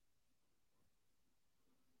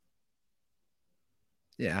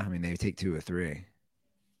 Yeah, I mean, they take 2 or 3.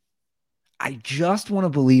 I just want to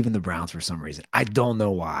believe in the Browns for some reason. I don't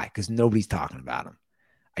know why, because nobody's talking about them.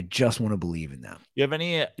 I just want to believe in them. Do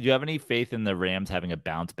you have any faith in the Rams having a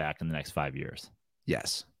bounce back in the next 5 years?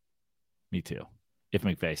 Yes. Me too. If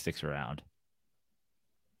McVay sticks around.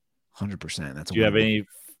 100%. That's do you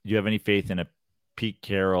have any faith in a Pete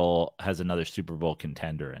Carroll has another Super Bowl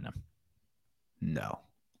contender in him? No.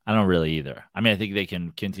 I don't really either. I mean, I think they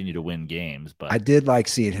can continue to win games, but I did like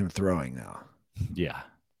seeing him throwing though. Yeah.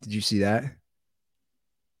 Did you see that?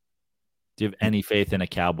 Do you have any faith in a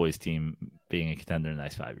Cowboys team being a contender in the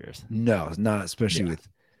next 5 years? No, not especially with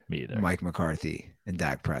me either. Mike McCarthy and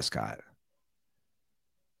Dak Prescott.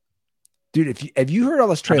 Dude, have you heard all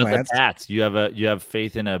this Trey Lance? The Pats, you have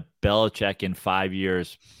faith in a Belichick in 5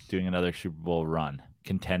 years doing another Super Bowl run,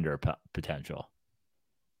 contender potential.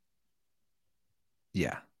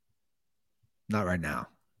 Yeah. Not right now.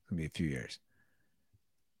 It's gonna be a few years.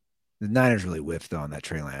 The Niners really whiffed on that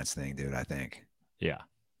Trey Lance thing, dude, I think. Yeah.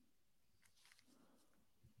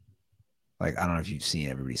 Like, I don't know if you've seen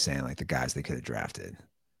everybody saying like the guys they could have drafted.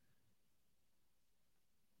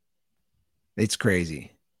 It's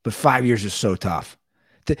crazy. But 5 years is so tough.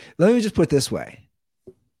 Let me just put it this way.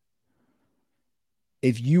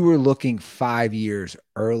 If you were looking 5 years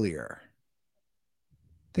earlier,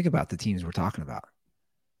 think about the teams we're talking about.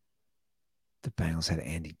 The Bengals had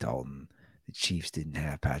Andy Dalton. The Chiefs didn't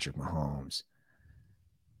have Patrick Mahomes.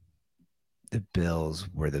 The Bills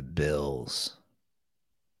were the Bills.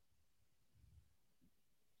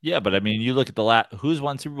 Yeah, but I mean, you look at who's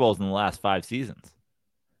won Super Bowls in the last 5 seasons?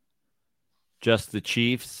 Just the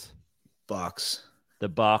Chiefs, Bucks, the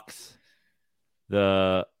Bucks,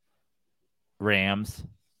 the Rams,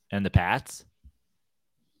 and the Pats.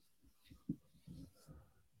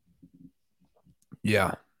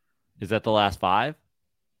 Yeah. Is that the last 5?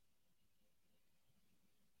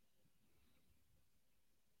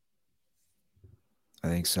 I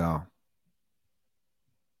think so.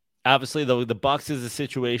 Obviously, the Bucks is a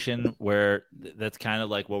situation where that's kind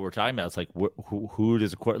of like what we're talking about. It's like who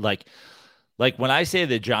does like when I say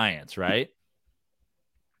the Giants, right?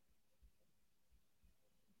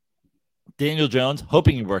 Daniel Jones,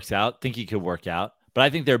 hoping he works out, think he could work out, but I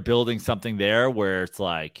think they're building something there where it's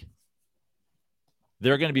like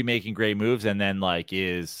they're going to be making great moves, and then like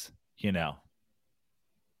is the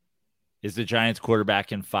Giants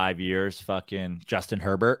quarterback in 5 years fucking Justin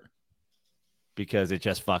Herbert? Because it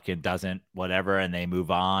just fucking doesn't whatever, and they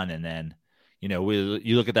move on, and then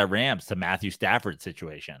you look at that Rams to Matthew Stafford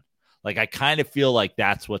situation. Like I kind of feel like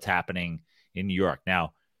that's what's happening in New York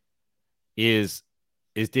now. Is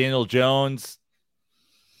Daniel Jones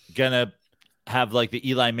gonna have like the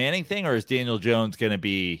Eli Manning thing, or is Daniel Jones gonna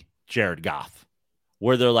be Jared Goff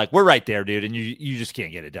where they're like, we're right there, dude, and you just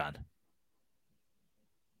can't get it done.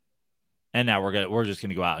 And now we're just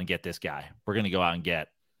gonna go out and get this guy. We're gonna go out and get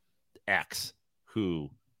X, who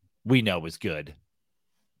we know is good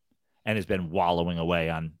and has been wallowing away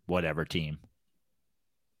on whatever team.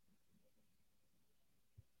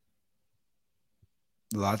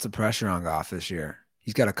 Lots of pressure on Goff this year.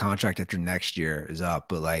 He's got a contract after next year is up,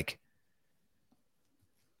 but like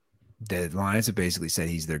the Lions have basically said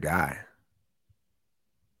he's their guy.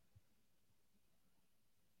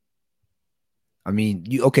 I mean,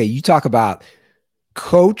 you talk about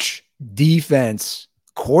coach, defense,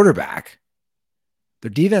 quarterback. Their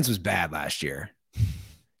defense was bad last year.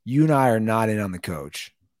 You and I are not in on the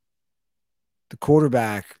coach. The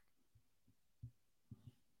quarterback,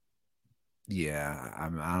 yeah, I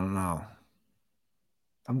don't know.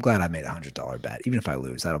 I'm glad I made a $100 bet. Even if I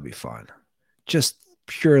lose, that'll be fun. Just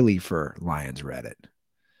purely for Lions Reddit.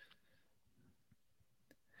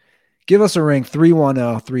 Give us a ring,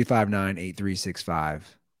 310-359-8365.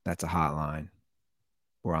 That's a hotline.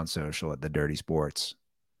 We're on social at The Dirty Sports.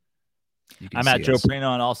 I'm at Joe Prano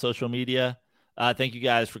on all social media. Thank you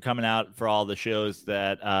guys for coming out for all the shows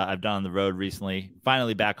that I've done on the road recently.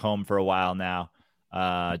 Finally back home for a while now.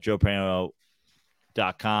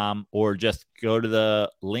 JoePrano.com, or just go to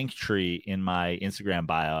the link tree in my Instagram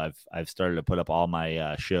bio. I've started to put up all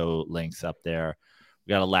my show links up there.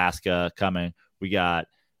 We got Alaska coming. We got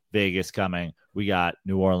Vegas coming. We got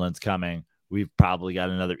New Orleans coming. We've probably got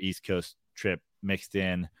another East Coast trip mixed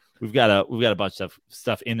in. We've got a bunch of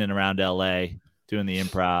stuff in and around LA, doing the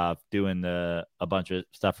Improv, doing a bunch of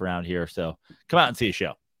stuff around here. So come out and see a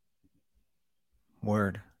show.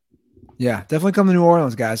 Word. Yeah, definitely come to New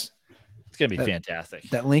Orleans, guys. It's going to be fantastic.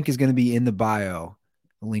 That link is going to be in the bio,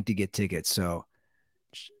 a link to get tickets. So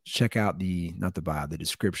check out the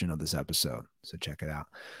description of this episode. So check it out.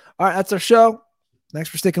 All right, that's our show. Thanks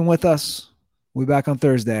for sticking with us. We'll be back on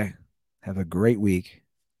Thursday. Have a great week.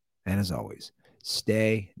 And as always,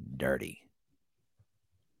 stay dirty.